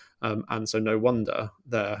lower, and so no wonder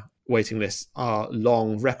their waiting lists are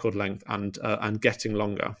long, record length, and getting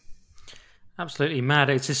longer. Absolutely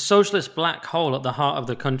mad. It's this socialist black hole at the heart of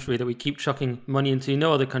the country that we keep chucking money into.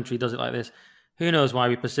 No other country does it like this. Who knows why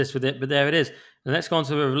we persist with it, but there it is. And let's go on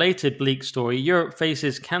to a related bleak story. Europe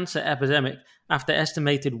faces cancer epidemic after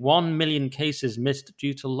estimated 1 million cases missed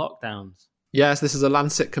due to lockdowns. Yes, this is a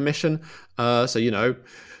Lancet commission. So,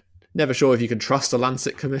 never sure if you can trust a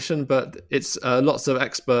Lancet commission, but it's lots of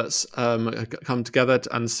experts come together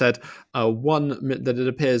and said that it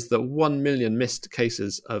appears that 1 million missed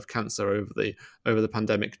cases of cancer over the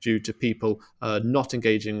pandemic due to people not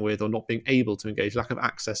engaging with or not being able to engage, lack of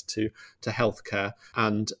access to healthcare,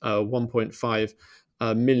 and 1.5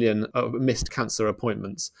 million missed cancer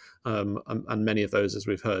appointments, and many of those, as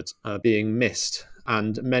we've heard, being missed,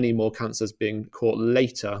 and many more cancers being caught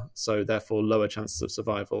later, so therefore lower chances of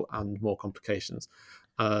survival and more complications.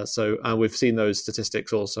 So we've seen those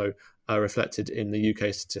statistics also reflected in the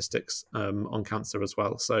UK statistics on cancer as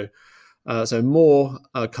well. So more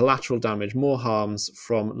collateral damage, more harms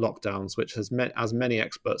from lockdowns, which as many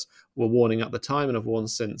experts were warning at the time and have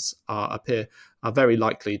warned since, are very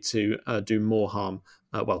likely to do more harm,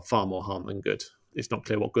 far more harm than good. It's not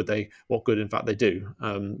clear what good in fact they do.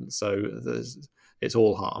 It's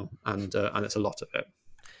all harm, and it's a lot of it.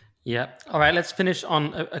 Yeah. All right, let's finish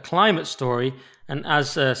on a climate story. And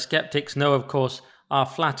as skeptics know, of course, our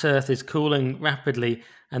flat Earth is cooling rapidly.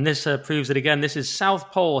 And this proves it again. This is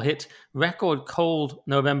South Pole hit record cold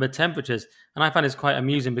November temperatures. And I find it's quite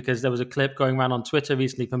amusing because there was a clip going around on Twitter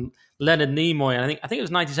recently from Leonard Nimoy, and I think it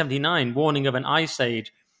was 1979, warning of an ice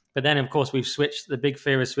age. But then, of course, the big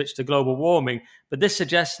fear has switched to global warming. But this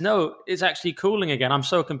suggests, no, it's actually cooling again. I'm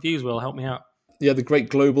so confused, Will. Help me out. Yeah, the great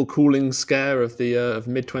global cooling scare of the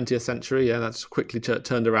mid-20th century. Yeah, that's quickly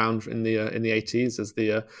turned around in the 80s as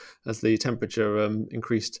the temperature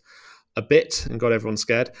increased a bit and got everyone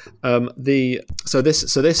scared. So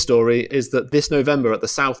this story is that this November at the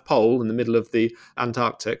South Pole, in the middle of the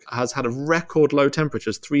Antarctic, has had a record low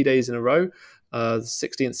temperatures 3 days in a row.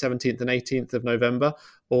 16th, 17th and 18th of November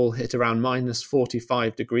all hit around minus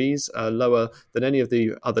 45 degrees, lower than any of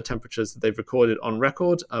the other temperatures that they've recorded on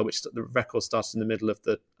record, which the record started in the middle of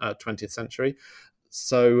the 20th century.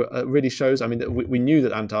 So it really shows, I mean, we knew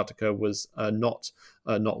that Antarctica was not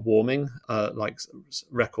warming, like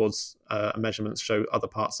records measurements show other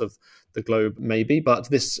parts of the globe maybe, but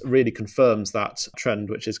this really confirms that trend,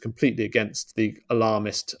 which is completely against the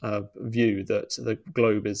alarmist view that the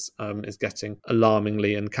globe is getting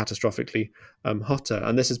alarmingly and catastrophically hotter.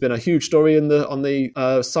 And this has been a huge story on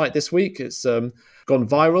the site this week. It's gone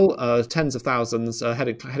viral, tens of thousands,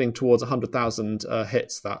 heading towards 100,000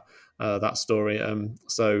 hits that story.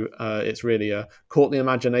 So it's really caught the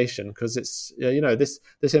imagination, because it's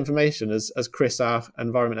this information, as Chris, our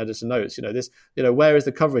environment editor, notes. Where is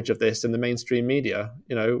the coverage of this in the mainstream media?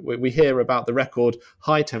 We hear about the record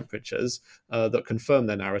high temperatures that confirm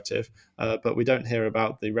their narrative, but we don't hear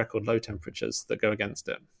about the record low temperatures that go against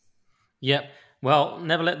it. Yep. Well,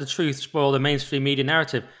 never let the truth spoil the mainstream media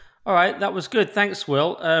narrative. All right, that was good. Thanks,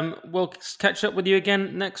 Will. We'll catch up with you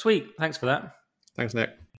again next week. Thanks for that. Thanks, Nick.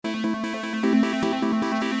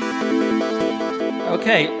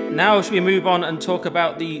 Okay, now should we move on and talk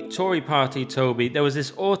about the Tory party, Toby? There was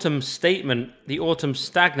this autumn statement, the autumn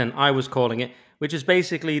stagnant, I was calling it, which is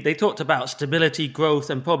basically, they talked about stability, growth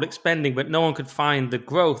and public spending, but no one could find the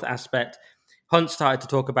growth aspect. Hunt started to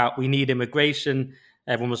talk about we need immigration.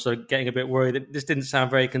 Everyone was sort of getting a bit worried that this didn't sound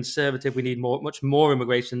very conservative. We need much more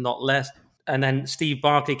immigration, not less. And then Steve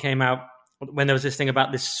Barclay came out when there was this thing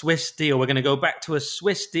about this Swiss deal. We're going to go back to a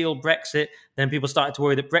Swiss deal Brexit. Then people started to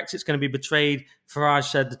worry that Brexit's going to be betrayed. Farage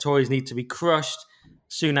said the Tories need to be crushed.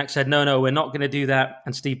 Sunak said, no, we're not going to do that.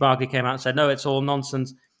 And Steve Barclay came out and said, no, it's all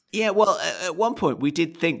nonsense. Yeah, well, at one point we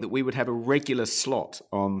did think that we would have a regular slot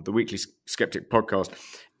on the Weekly Skeptic podcast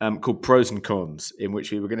called Pros and Cons, in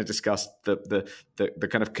which we were going to discuss the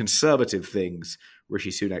kind of conservative things Rishi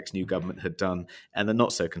Sunak's new government had done and the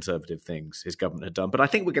not so conservative things his government had done. But I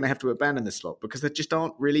think we're going to have to abandon this slot, because there just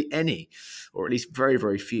aren't really any, or at least very,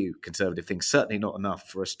 very few conservative things, certainly not enough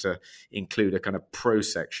for us to include a kind of pro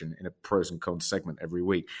section in a pros and cons segment every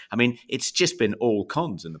week. I mean, it's just been all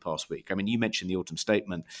cons in the past week. I mean, you mentioned the autumn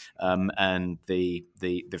statement and the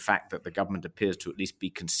fact that the government appears to at least be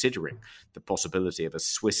considering the possibility of a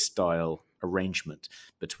Swiss-style arrangement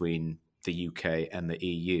between the UK and the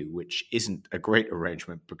EU, which isn't a great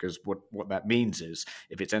arrangement, because what that means is,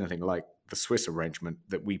 if it's anything like the Swiss arrangement,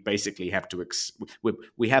 that we basically have to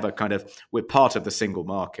we're part of the single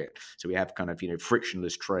market, so we have kind of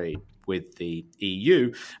frictionless trade with the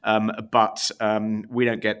EU, but we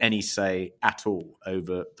don't get any say at all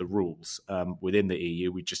over the rules within the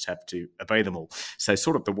EU. We just have to obey them all. So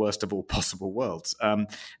sort of the worst of all possible worlds.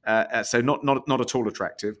 So not at all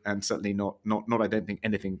attractive, and certainly not I don't think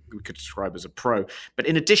anything we could describe as a pro. But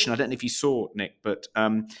in addition, I don't know if you saw, Nick, but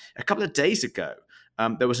a couple of days ago,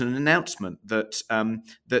 there was an announcement that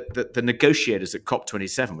that the negotiators at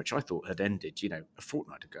COP27, which I thought had ended, a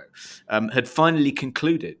fortnight ago, had finally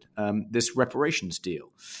concluded this reparations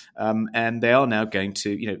deal, and they are now going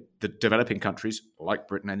to, the developing countries like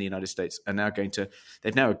Britain and the United States are now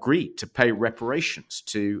they've now agreed to pay reparations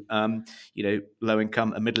to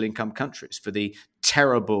low-income and middle-income countries for the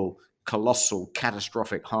terrible, colossal,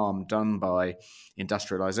 catastrophic harm done by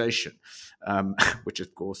industrialization, which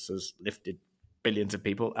of course has lifted billions of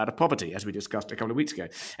people out of poverty, as we discussed a couple of weeks ago.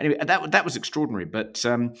 Anyway, that was extraordinary. But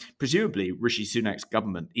presumably Rishi Sunak's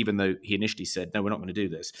government, even though he initially said, no, we're not going to do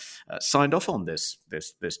this, signed off on this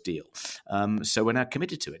deal. So we're now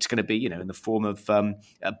committed to it. It's going to be, in the form of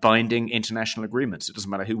binding international agreements. It doesn't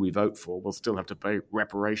matter who we vote for. We'll still have to pay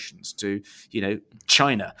reparations to,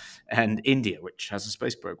 China and India, which has a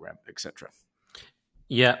space program, etc.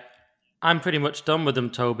 Yeah, I'm pretty much done with them,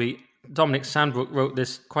 Toby. Dominic Sandbrook wrote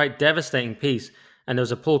this quite devastating piece, and there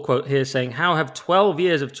was a pull quote here saying, how have 12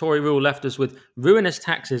 years of Tory rule left us with ruinous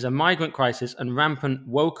taxes, a migrant crisis and rampant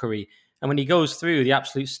wokery? And when he goes through the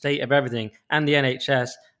absolute state of everything and the NHS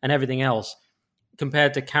and everything else,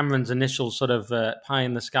 compared to Cameron's initial sort of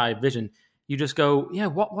pie-in-the-sky vision, you just go, yeah,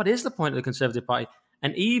 what is the point of the Conservative Party?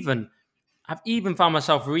 And I've even found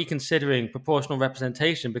myself reconsidering proportional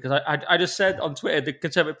representation, because I just said on Twitter the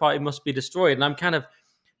Conservative Party must be destroyed, and I'm kind of...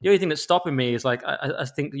 The only thing that's stopping me is I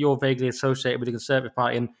think you're vaguely associated with the Conservative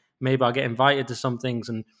Party, and maybe I'll get invited to some things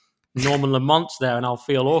and Norman Lamont's there and I'll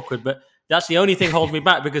feel awkward. But that's the only thing holding me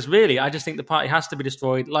back, because really I just think the party has to be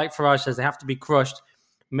destroyed. Like Farage says, they have to be crushed.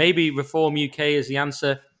 Maybe Reform UK is the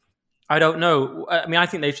answer. I don't know. I mean, I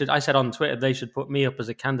think they should. I said on Twitter they should put me up as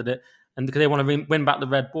a candidate, and because they want to win back the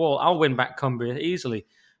red ball, I'll win back Cumbria easily.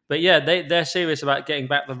 But yeah, they're serious about getting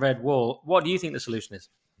back the red wall. What do you think the solution is?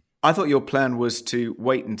 I thought your plan was to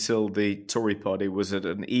wait until the Tory party was at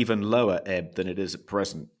an even lower ebb than it is at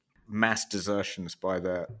present. Mass desertions by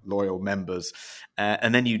their loyal members,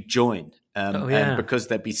 and then you join. And because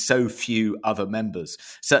there'd be so few other members,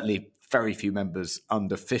 certainly very few members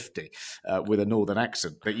under 50 with a northern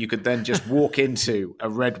accent, that you could then just walk into a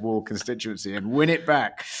red wall constituency and win it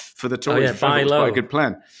back for the Tories. Buy low. Quite a good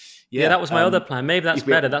plan. Yeah, that was my other plan. Maybe that's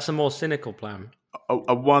better. That's a more cynical plan.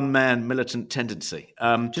 A one-man militant tendency.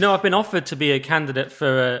 Do you know, I've been offered to be a candidate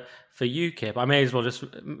for UKIP. I may as well just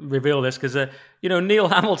reveal this because, Neil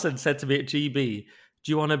Hamilton said to me at GB,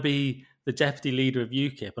 do you want to be the deputy leader of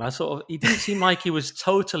UKIP? And he didn't seem like he was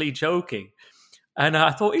totally joking. And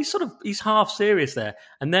I thought he's half serious there.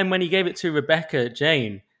 And then when he gave it to Rebecca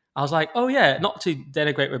Jane, I was like, oh yeah, not to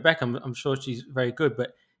denigrate Rebecca, I'm sure she's very good,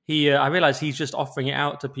 but I realized he's just offering it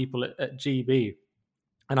out to people at GB.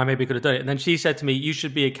 And I maybe could have done it. And then she said to me, you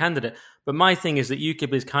should be a candidate. But my thing is that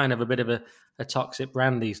UKIP is kind of a bit of a toxic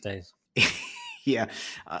brand these days. Yeah,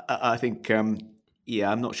 I think, I'm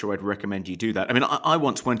not sure I'd recommend you do that. I mean, I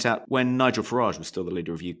once went out when Nigel Farage was still the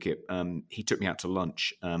leader of UKIP. He took me out to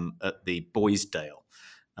lunch at the Boysdale,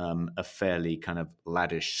 a fairly kind of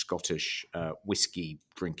laddish Scottish whiskey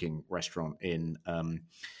drinking restaurant in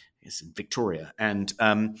Victoria. And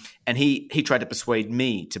he tried to persuade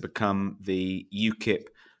me to become the UKIP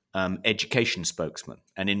education spokesman,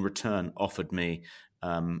 and in return offered me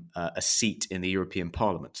a seat in the European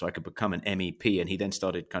Parliament so I could become an MEP. And he then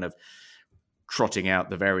started kind of trotting out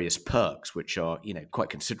the various perks, which are, quite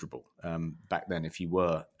considerable back then if you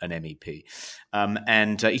were an MEP.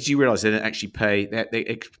 And you realise they don't actually pay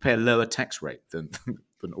a lower tax rate than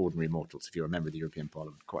ordinary mortals if you're a member of the European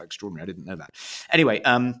Parliament. Quite extraordinary. I didn't know that. Anyway,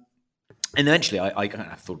 and eventually I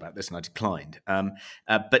thought about this and I declined.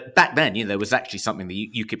 But back then, there was actually something that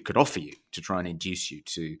UKIP could offer you to try and induce you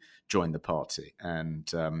to join the party and,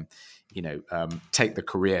 take the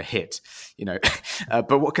career hit,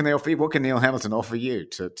 But what can they offer you? What can Neil Hamilton offer you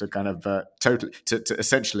to kind of to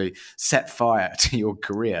essentially set fire to your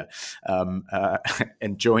career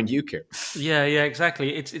and join UKIP? Yeah,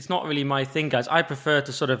 exactly. It's not really my thing, guys. I prefer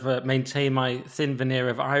to sort of maintain my thin veneer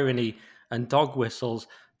of irony and dog whistles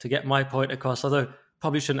to get my point across, although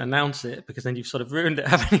probably shouldn't announce it because then you've sort of ruined it,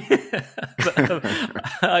 haven't you?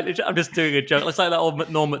 But, I'm just doing a joke. It's like that old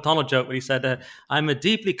Norm Macdonald joke when he said, I'm a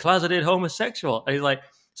deeply closeted homosexual. And he's like,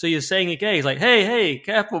 so you're saying you're gay? He's like, hey,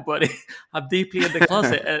 careful, buddy. I'm deeply in the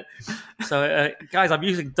closet. Guys, I'm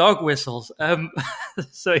using dog whistles. I'm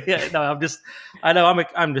just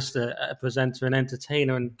a presenter and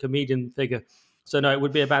entertainer and comedian figure. So no, it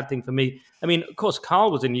would be a bad thing for me. I mean, of course,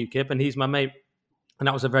 Carl was in UKIP and he's my mate. And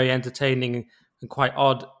that was a very entertaining and quite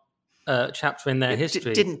odd chapter in their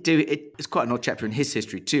history. It's quite an odd chapter in his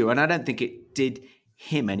history too, and I don't think it did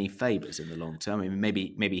him any favours in the long term. I mean,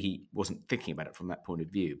 maybe he wasn't thinking about it from that point of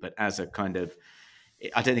view, but as a kind of,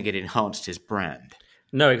 I don't think it enhanced his brand.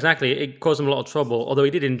 No, exactly. It caused him a lot of trouble. Although he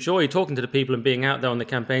did enjoy talking to the people and being out there on the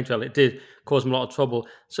campaign trail, it did cause him a lot of trouble.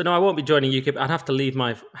 So no, I won't be joining UKIP. I'd have to leave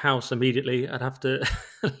my house immediately. I'd have to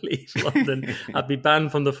leave London. I'd be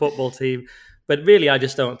banned from the football team. But really, I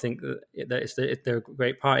just don't think that they're a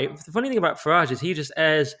great party. The funny thing about Farage is he just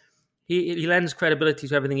he lends credibility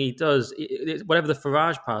to everything he does. Whatever the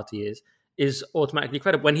Farage party is automatically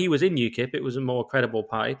credible. When he was in UKIP, it was a more credible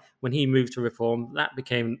party. When he moved to Reform, that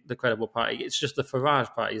became the credible party. It's just the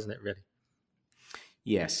Farage party, isn't it, really?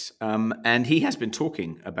 Yes. And he has been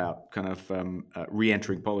talking about kind of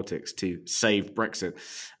re-entering politics to save Brexit.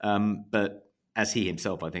 But as he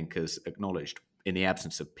himself, I think, has acknowledged, in the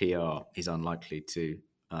absence of PR, he's unlikely to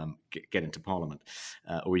get into Parliament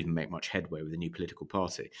or even make much headway with a new political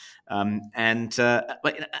party.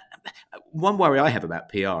 But one worry I have about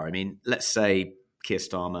PR, I mean, let's say Keir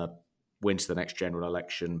Starmer wins the next general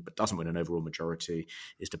election but doesn't win an overall majority,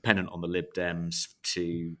 is dependent on the Lib Dems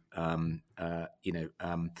to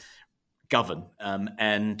govern,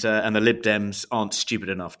 and the Lib Dems aren't stupid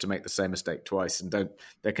enough to make the same mistake twice, and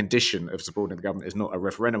their condition of supporting the government is not a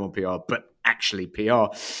referendum on PR, but actually PR.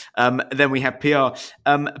 Then we have PR.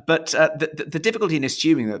 But the difficulty in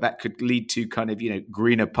assuming that could lead to kind of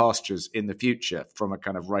greener pastures in the future from a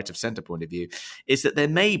kind of right of centre point of view is that there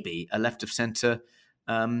may be a left of centre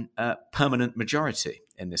permanent majority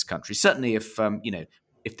in this country. Certainly,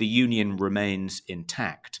 if the union remains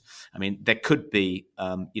intact, I mean, there could be,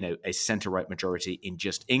 a centre-right majority in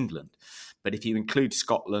just England. But if you include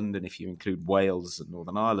Scotland and if you include Wales and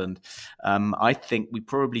Northern Ireland, I think we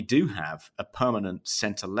probably do have a permanent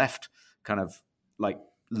centre-left kind of like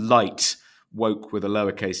light woke with a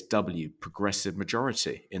lowercase w progressive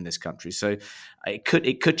majority in this country. So it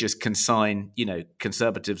could just consign,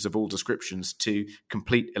 conservatives of all descriptions to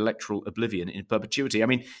complete electoral oblivion in perpetuity. I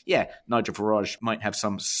mean, yeah, Nigel Farage might have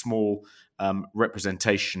some small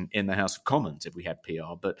representation in the House of Commons if we had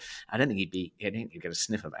PR, but I don't think he'd get a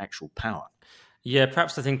sniff of actual power. Yeah,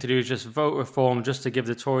 perhaps the thing to do is just vote reform just to give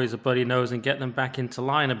the Tories a bloody nose and get them back into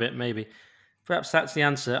line a bit, maybe. Perhaps that's the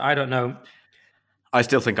answer. I don't know. I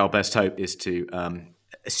still think our best hope is to,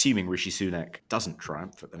 assuming Rishi Sunak doesn't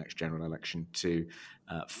triumph at the next general election, to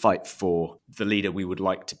fight for the leader we would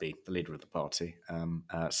like to be, the leader of the party,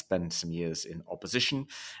 spend some years in opposition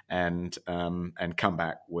and come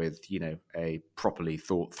back with, a properly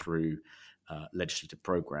thought through legislative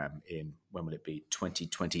program in, when will it be,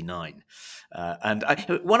 2029.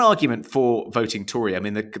 One argument for voting Tory, I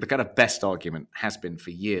mean, the kind of best argument has been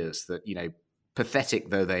for years that, pathetic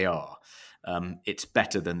though they are, it's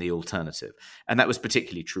better than the alternative. And that was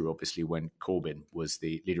particularly true, obviously, when Corbyn was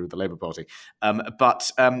the leader of the Labour Party.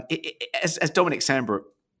 But as Dominic Sandbrook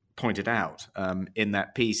pointed out in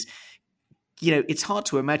that piece, it's hard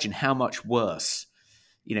to imagine how much worse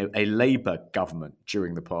a Labour government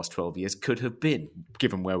during the past 12 years could have been,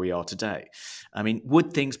 given where we are today. I mean,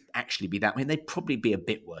 would things actually be that? I mean, they'd probably be a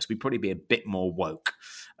bit worse. We'd probably be a bit more woke.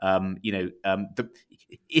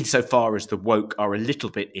 Insofar as the woke are a little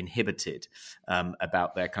bit inhibited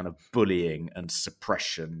about their kind of bullying and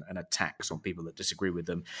suppression and attacks on people that disagree with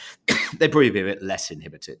them, they'd probably be a bit less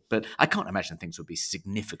inhibited. But I can't imagine things would be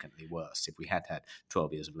significantly worse if we had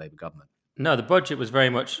 12 years of Labour government. No, the budget was very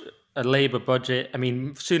much a Labour budget. I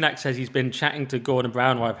mean, Sunak says he's been chatting to Gordon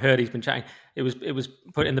Brown, or I've heard he's been chatting. It was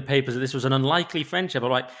put in the papers that this was an unlikely friendship. I'm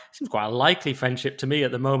like, it seems quite a likely friendship to me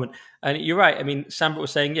at the moment. And you're right. I mean, Sambrook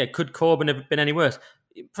was saying, could Corbyn have been any worse?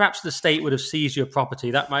 Perhaps the state would have seized your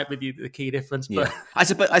property. That might be the key difference. But yeah. I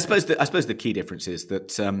suppose the key difference is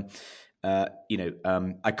that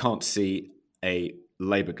I can't see a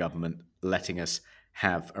Labour government letting us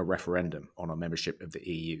have a referendum on our membership of the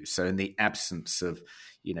EU. So in the absence of,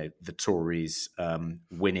 the Tories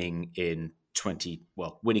winning in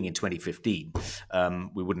 2015,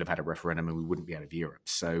 we wouldn't have had a referendum and we wouldn't be out of Europe.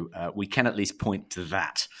 So we can at least point to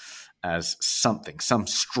that as some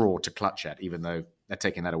straw to clutch at, even though they're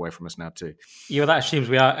taking that away from us now too. Yeah, that assumes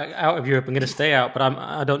we are out of Europe and going to stay out, but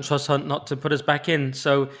I don't trust Hunt not to put us back in,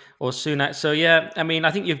 or Sunak. So yeah, I mean,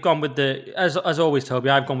 I think you've gone with as always, Toby,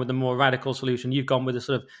 I've gone with the more radical solution. You've gone with the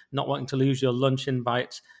sort of not wanting to lose your lunch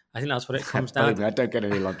invites. I think that's what it comes down to. I don't get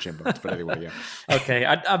any lunch invites, but anyway, yeah. Okay,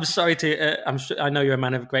 I'm sorry I know you're a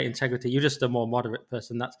man of great integrity. You're just a more moderate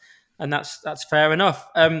person. That's fair enough.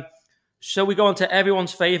 Shall we go on to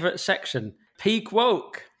everyone's favourite section, Peak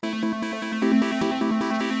Woke?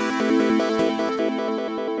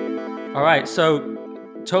 All right, so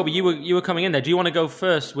Toby, you were coming in there. Do you want to go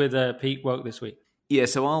first with Peak Woke this week? Yeah,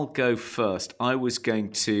 so I'll go first. I was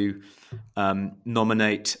going to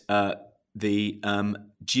nominate the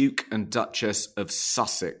Duke and Duchess of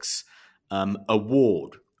Sussex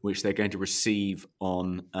award, which they're going to receive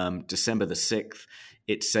on December the 6th.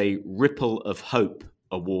 It's a Ripple of Hope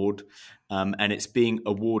award, and it's being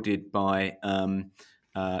awarded by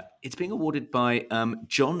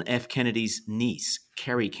John F. Kennedy's niece,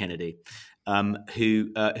 Kerry Kennedy,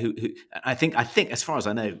 who I think, as far as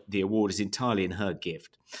I know, the award is entirely in her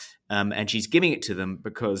gift, and she's giving it to them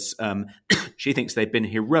because she thinks they've been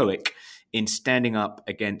heroic in standing up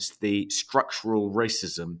against the structural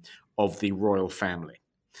racism of the royal family.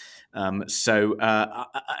 And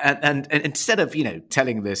instead of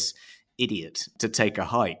telling this idiot to take a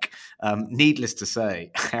hike, needless to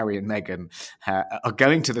say, Harry and Meghan are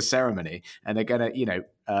going to the ceremony and they're going to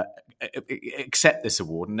accept this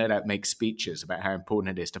award and no doubt make speeches about how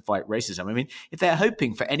important it is to fight racism. I mean, if they're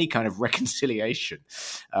hoping for any kind of reconciliation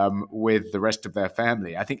with the rest of their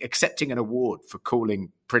family, I think accepting an award for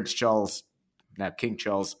calling Prince Charles, now King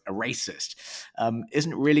Charles, a racist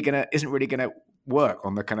isn't really gonna work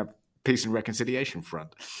on the kind of peace and reconciliation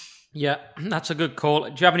front. Yeah, that's a good call.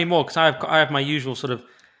 Do you have any more? Because I have my usual sort of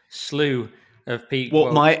slew of Peak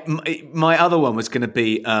Woke. Well, my other one was going to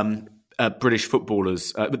be British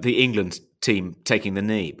footballers, the England team taking the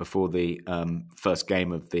knee before the first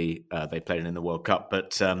game of they played in the World Cup.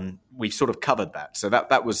 But we've sort of covered that, so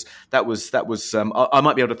that was. I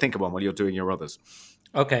might be able to think of one while you're doing your others.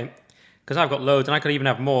 Okay, because I've got loads, and I could even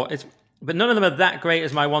have more. But none of them are that great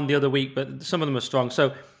as my one the other week. But some of them are strong.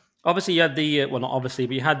 So. Obviously, you had not obviously,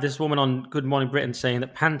 but you had this woman on Good Morning Britain saying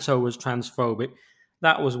that Panto was transphobic.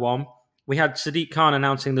 That was one. We had Sadiq Khan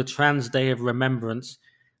announcing the Trans Day of Remembrance,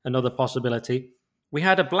 another possibility. We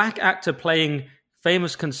had a black actor playing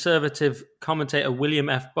famous conservative commentator William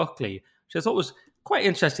F. Buckley. which I thought was quite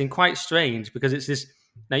interesting, quite strange, because it's this.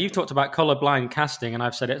 Now, you've talked about colorblind casting, and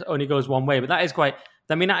I've said it only goes one way, but that is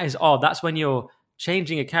that is odd. That's when you're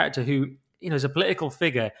changing a character who, is a political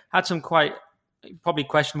figure, had some quite probably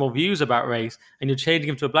questionable views about race, and you're changing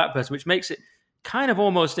him to a black person, which makes it kind of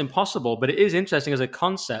almost impossible. But it is interesting as a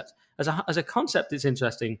concept. As a concept, it's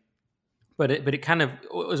interesting, but it kind of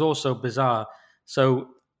was also bizarre. So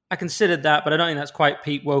I considered that, but I don't think that's quite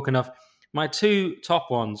peak woke enough. My two top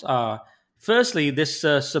ones are, firstly, this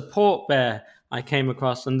support bear I came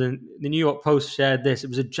across, and the New York Post shared this. It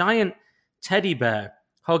was a giant teddy bear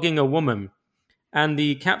hugging a woman, and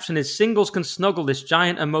the caption is, "Singles can snuggle this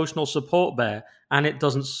giant emotional support bear, and it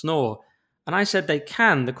doesn't snore." And I said they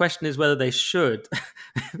can. The question is whether they should,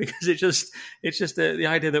 because it's just the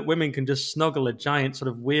idea that women can just snuggle a giant sort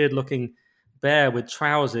of weird looking bear with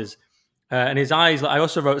trousers. And his eyes, I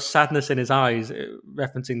also wrote sadness in his eyes,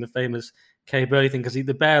 referencing the famous Kay Burley thing, because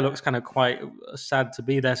the bear looks kind of quite sad to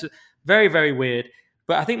be there. So very, very weird.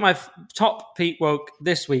 But I think my top peak woke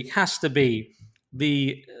this week has to be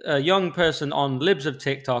the young person on Libs of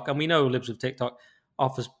TikTok. And we know Libs of TikTok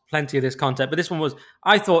offers plenty of this content. But this one was,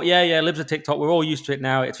 I thought, yeah, Libs of TikTok, we're all used to it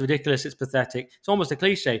now. It's ridiculous. It's pathetic. It's almost a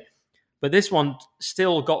cliche. But this one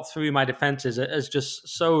still got through my defenses as just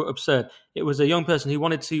so absurd. It was a young person who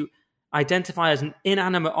wanted to identify as an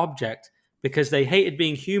inanimate object because they hated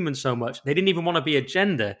being human so much. They didn't even want to be a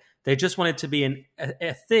gender. They just wanted to be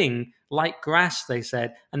a thing like grass, they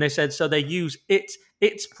said. And they said, so they use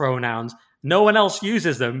its pronouns. No one else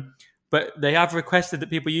uses them, but they have requested that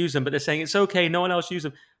people use them, but they're saying it's okay, no one else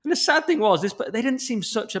uses them. And the sad thing was, they didn't seem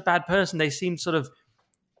such a bad person. They seemed sort of,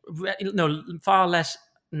 far less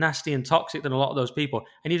nasty and toxic than a lot of those people.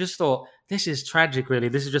 And you just thought, this is tragic, really.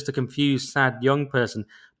 This is just a confused, sad young person.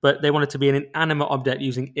 But they wanted to be an inanimate object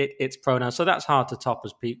using its pronouns. So that's hard to top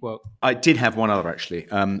as peak woke. I did have one other, actually,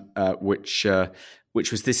 which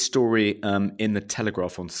was this story in the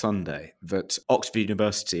Telegraph on Sunday, that Oxford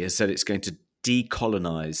University has said it's going to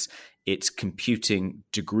decolonise its computing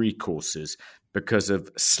degree courses because of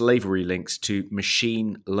slavery links to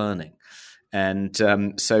machine learning. And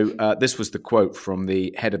so this was the quote from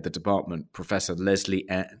the head of the department, Professor Leslie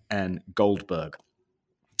Ann Goldberg.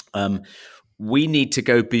 We need to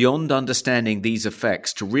go beyond understanding these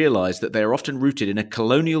effects to realize that they are often rooted in a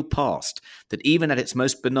colonial past that, even at its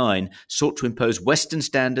most benign, sought to impose Western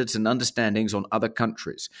standards and understandings on other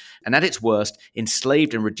countries, and at its worst,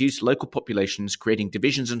 enslaved and reduced local populations, creating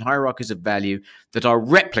divisions and hierarchies of value that are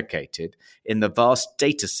replicated in the vast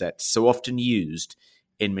data sets so often used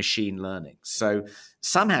in machine learning. So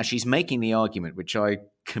somehow she's making the argument, which I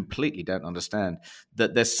completely don't understand,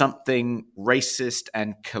 that there's something racist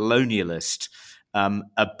and colonialist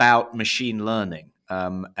about machine learning.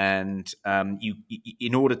 And you,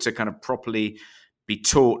 in order to kind of properly be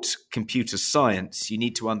taught computer science, you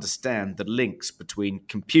need to understand the links between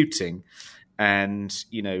computing and,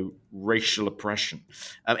 racial oppression.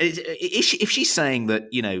 If she's saying that,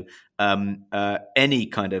 any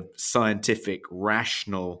kind of scientific,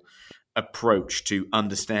 rational approach to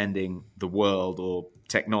understanding the world or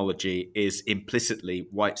technology is implicitly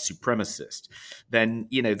white supremacist, then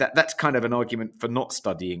that's kind of an argument for not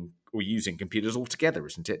studying or using computers altogether,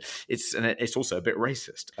 isn't it? It's also a bit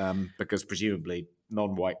racist because presumably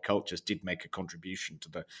non-white cultures did make a contribution to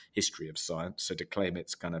the history of science. So to claim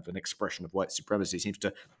it's kind of an expression of white supremacy seems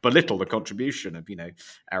to belittle the contribution of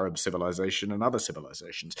Arab civilization and other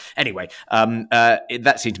civilizations. Anyway,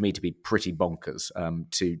 that seemed to me to be pretty bonkers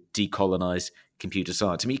to decolonize computer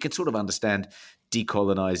science. I mean, you can sort of understand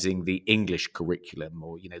decolonizing the English curriculum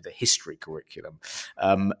or the history curriculum,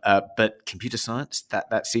 but computer science,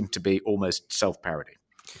 that seemed to be almost self-parody.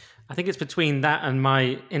 I think it's between that and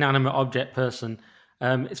my inanimate object person.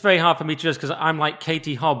 It's very hard for me to judge because I'm like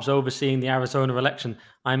Katie Hobbs overseeing the Arizona election.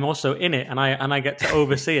 I'm also in it, and I get to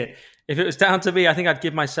oversee it. If it was down to me, I think I'd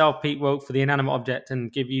give myself Pete Woke for the inanimate object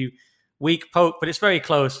and give you weak poke, but it's very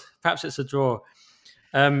close. Perhaps it's a draw.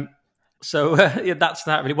 So that's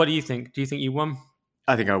that. Really, what do you think? Do you think you won?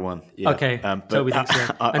 I think I won. Yeah. Okay. Toby thinks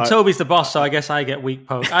so. And Toby's the boss, so I guess I get weak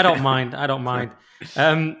poke. I don't mind.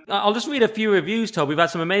 I'll just read a few reviews, Toby. We've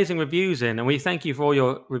had some amazing reviews in, and we thank you for all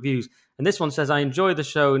your reviews. And this one says, I enjoy the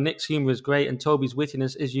show. Nick's humor is great, and Toby's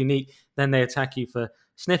wittiness is unique. Then they attack you for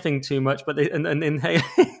sniffing too much and inhaling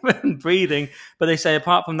and breathing. But they say,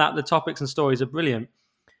 apart from that, the topics and stories are brilliant.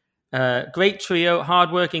 Great trio,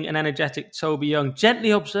 hardworking and energetic Toby Young,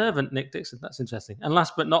 gently observant Nick Dixon. That's interesting. And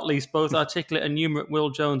last but not least, both articulate and numerate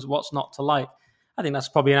Will Jones. What's not to like? I think that's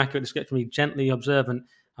probably an accurate description for me. Gently observant.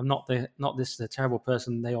 I'm not this terrible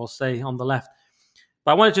person they all say on the left.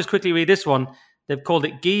 But I want to just quickly read this one. They've called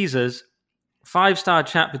it Geezers, 5-star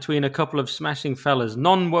chat between a couple of smashing fellas.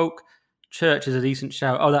 Non-woke church is a decent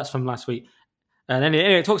shout. Oh, that's from last week. And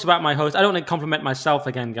anyway, it talks about my host. I don't want to compliment myself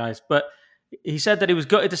again, guys, but he said that he was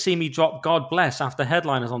gutted to see me drop God bless after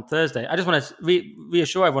headliners on Thursday. I just want to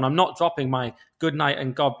reassure everyone I'm not dropping my good night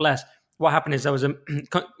and God bless. What happened is there was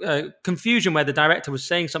a confusion where the director was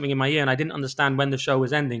saying something in my ear and I didn't understand when the show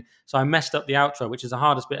was ending. So I messed up the outro, which is the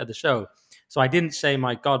hardest bit of the show. So I didn't say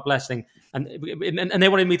my God bless thing. And they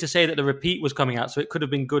wanted me to say that the repeat was coming out. So it could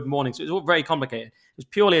have been good morning. So it was all very complicated. It was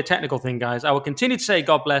purely a technical thing, guys. I will continue to say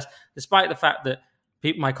God bless, despite the fact that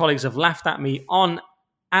my colleagues have laughed at me on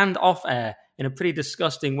and off air in a pretty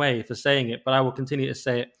disgusting way for saying it. But I will continue to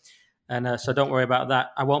say it. And so don't worry about that.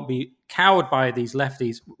 I won't be cowed by these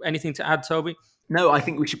lefties. Anything to add, Toby? No, I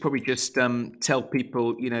think we should probably just tell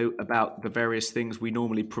people, about the various things we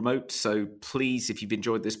normally promote. So please, if you've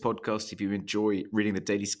enjoyed this podcast, if you enjoy reading The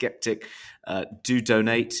Daily Skeptic, do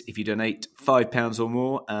donate. If you donate £5 or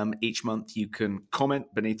more each month, you can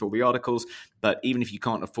comment beneath all the articles. But even if you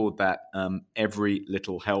can't afford that, every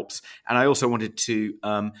little helps. And I also wanted to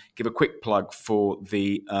give a quick plug for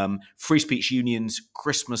the Free Speech Union's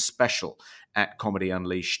Christmas special at Comedy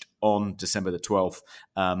Unleashed on December the 12th.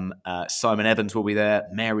 Simon Evans will be there,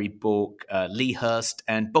 Mary Bork, Lee Hurst,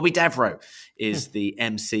 and Bobby Davro is the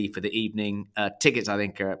MC for the evening. Tickets, I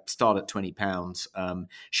think, start at £20.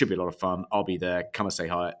 Should be a lot of fun. I'll be there. Come and say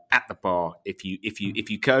hi at the bar if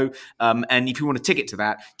you go. And if you want a ticket to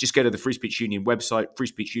that, just go to the Free Speech Union website,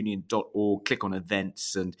 freespeechunion.org, click on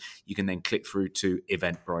events, and you can then click through to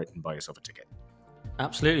Eventbrite and buy yourself a ticket.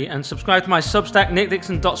 Absolutely. And subscribe to my Substack,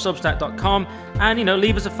 nickdixon.substack.com. And,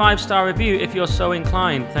 leave us a 5-star review if you're so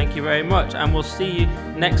inclined. Thank you very much. And we'll see you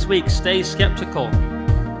next week. Stay skeptical.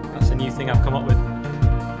 That's a new thing I've come up with.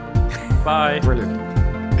 Bye. Brilliant.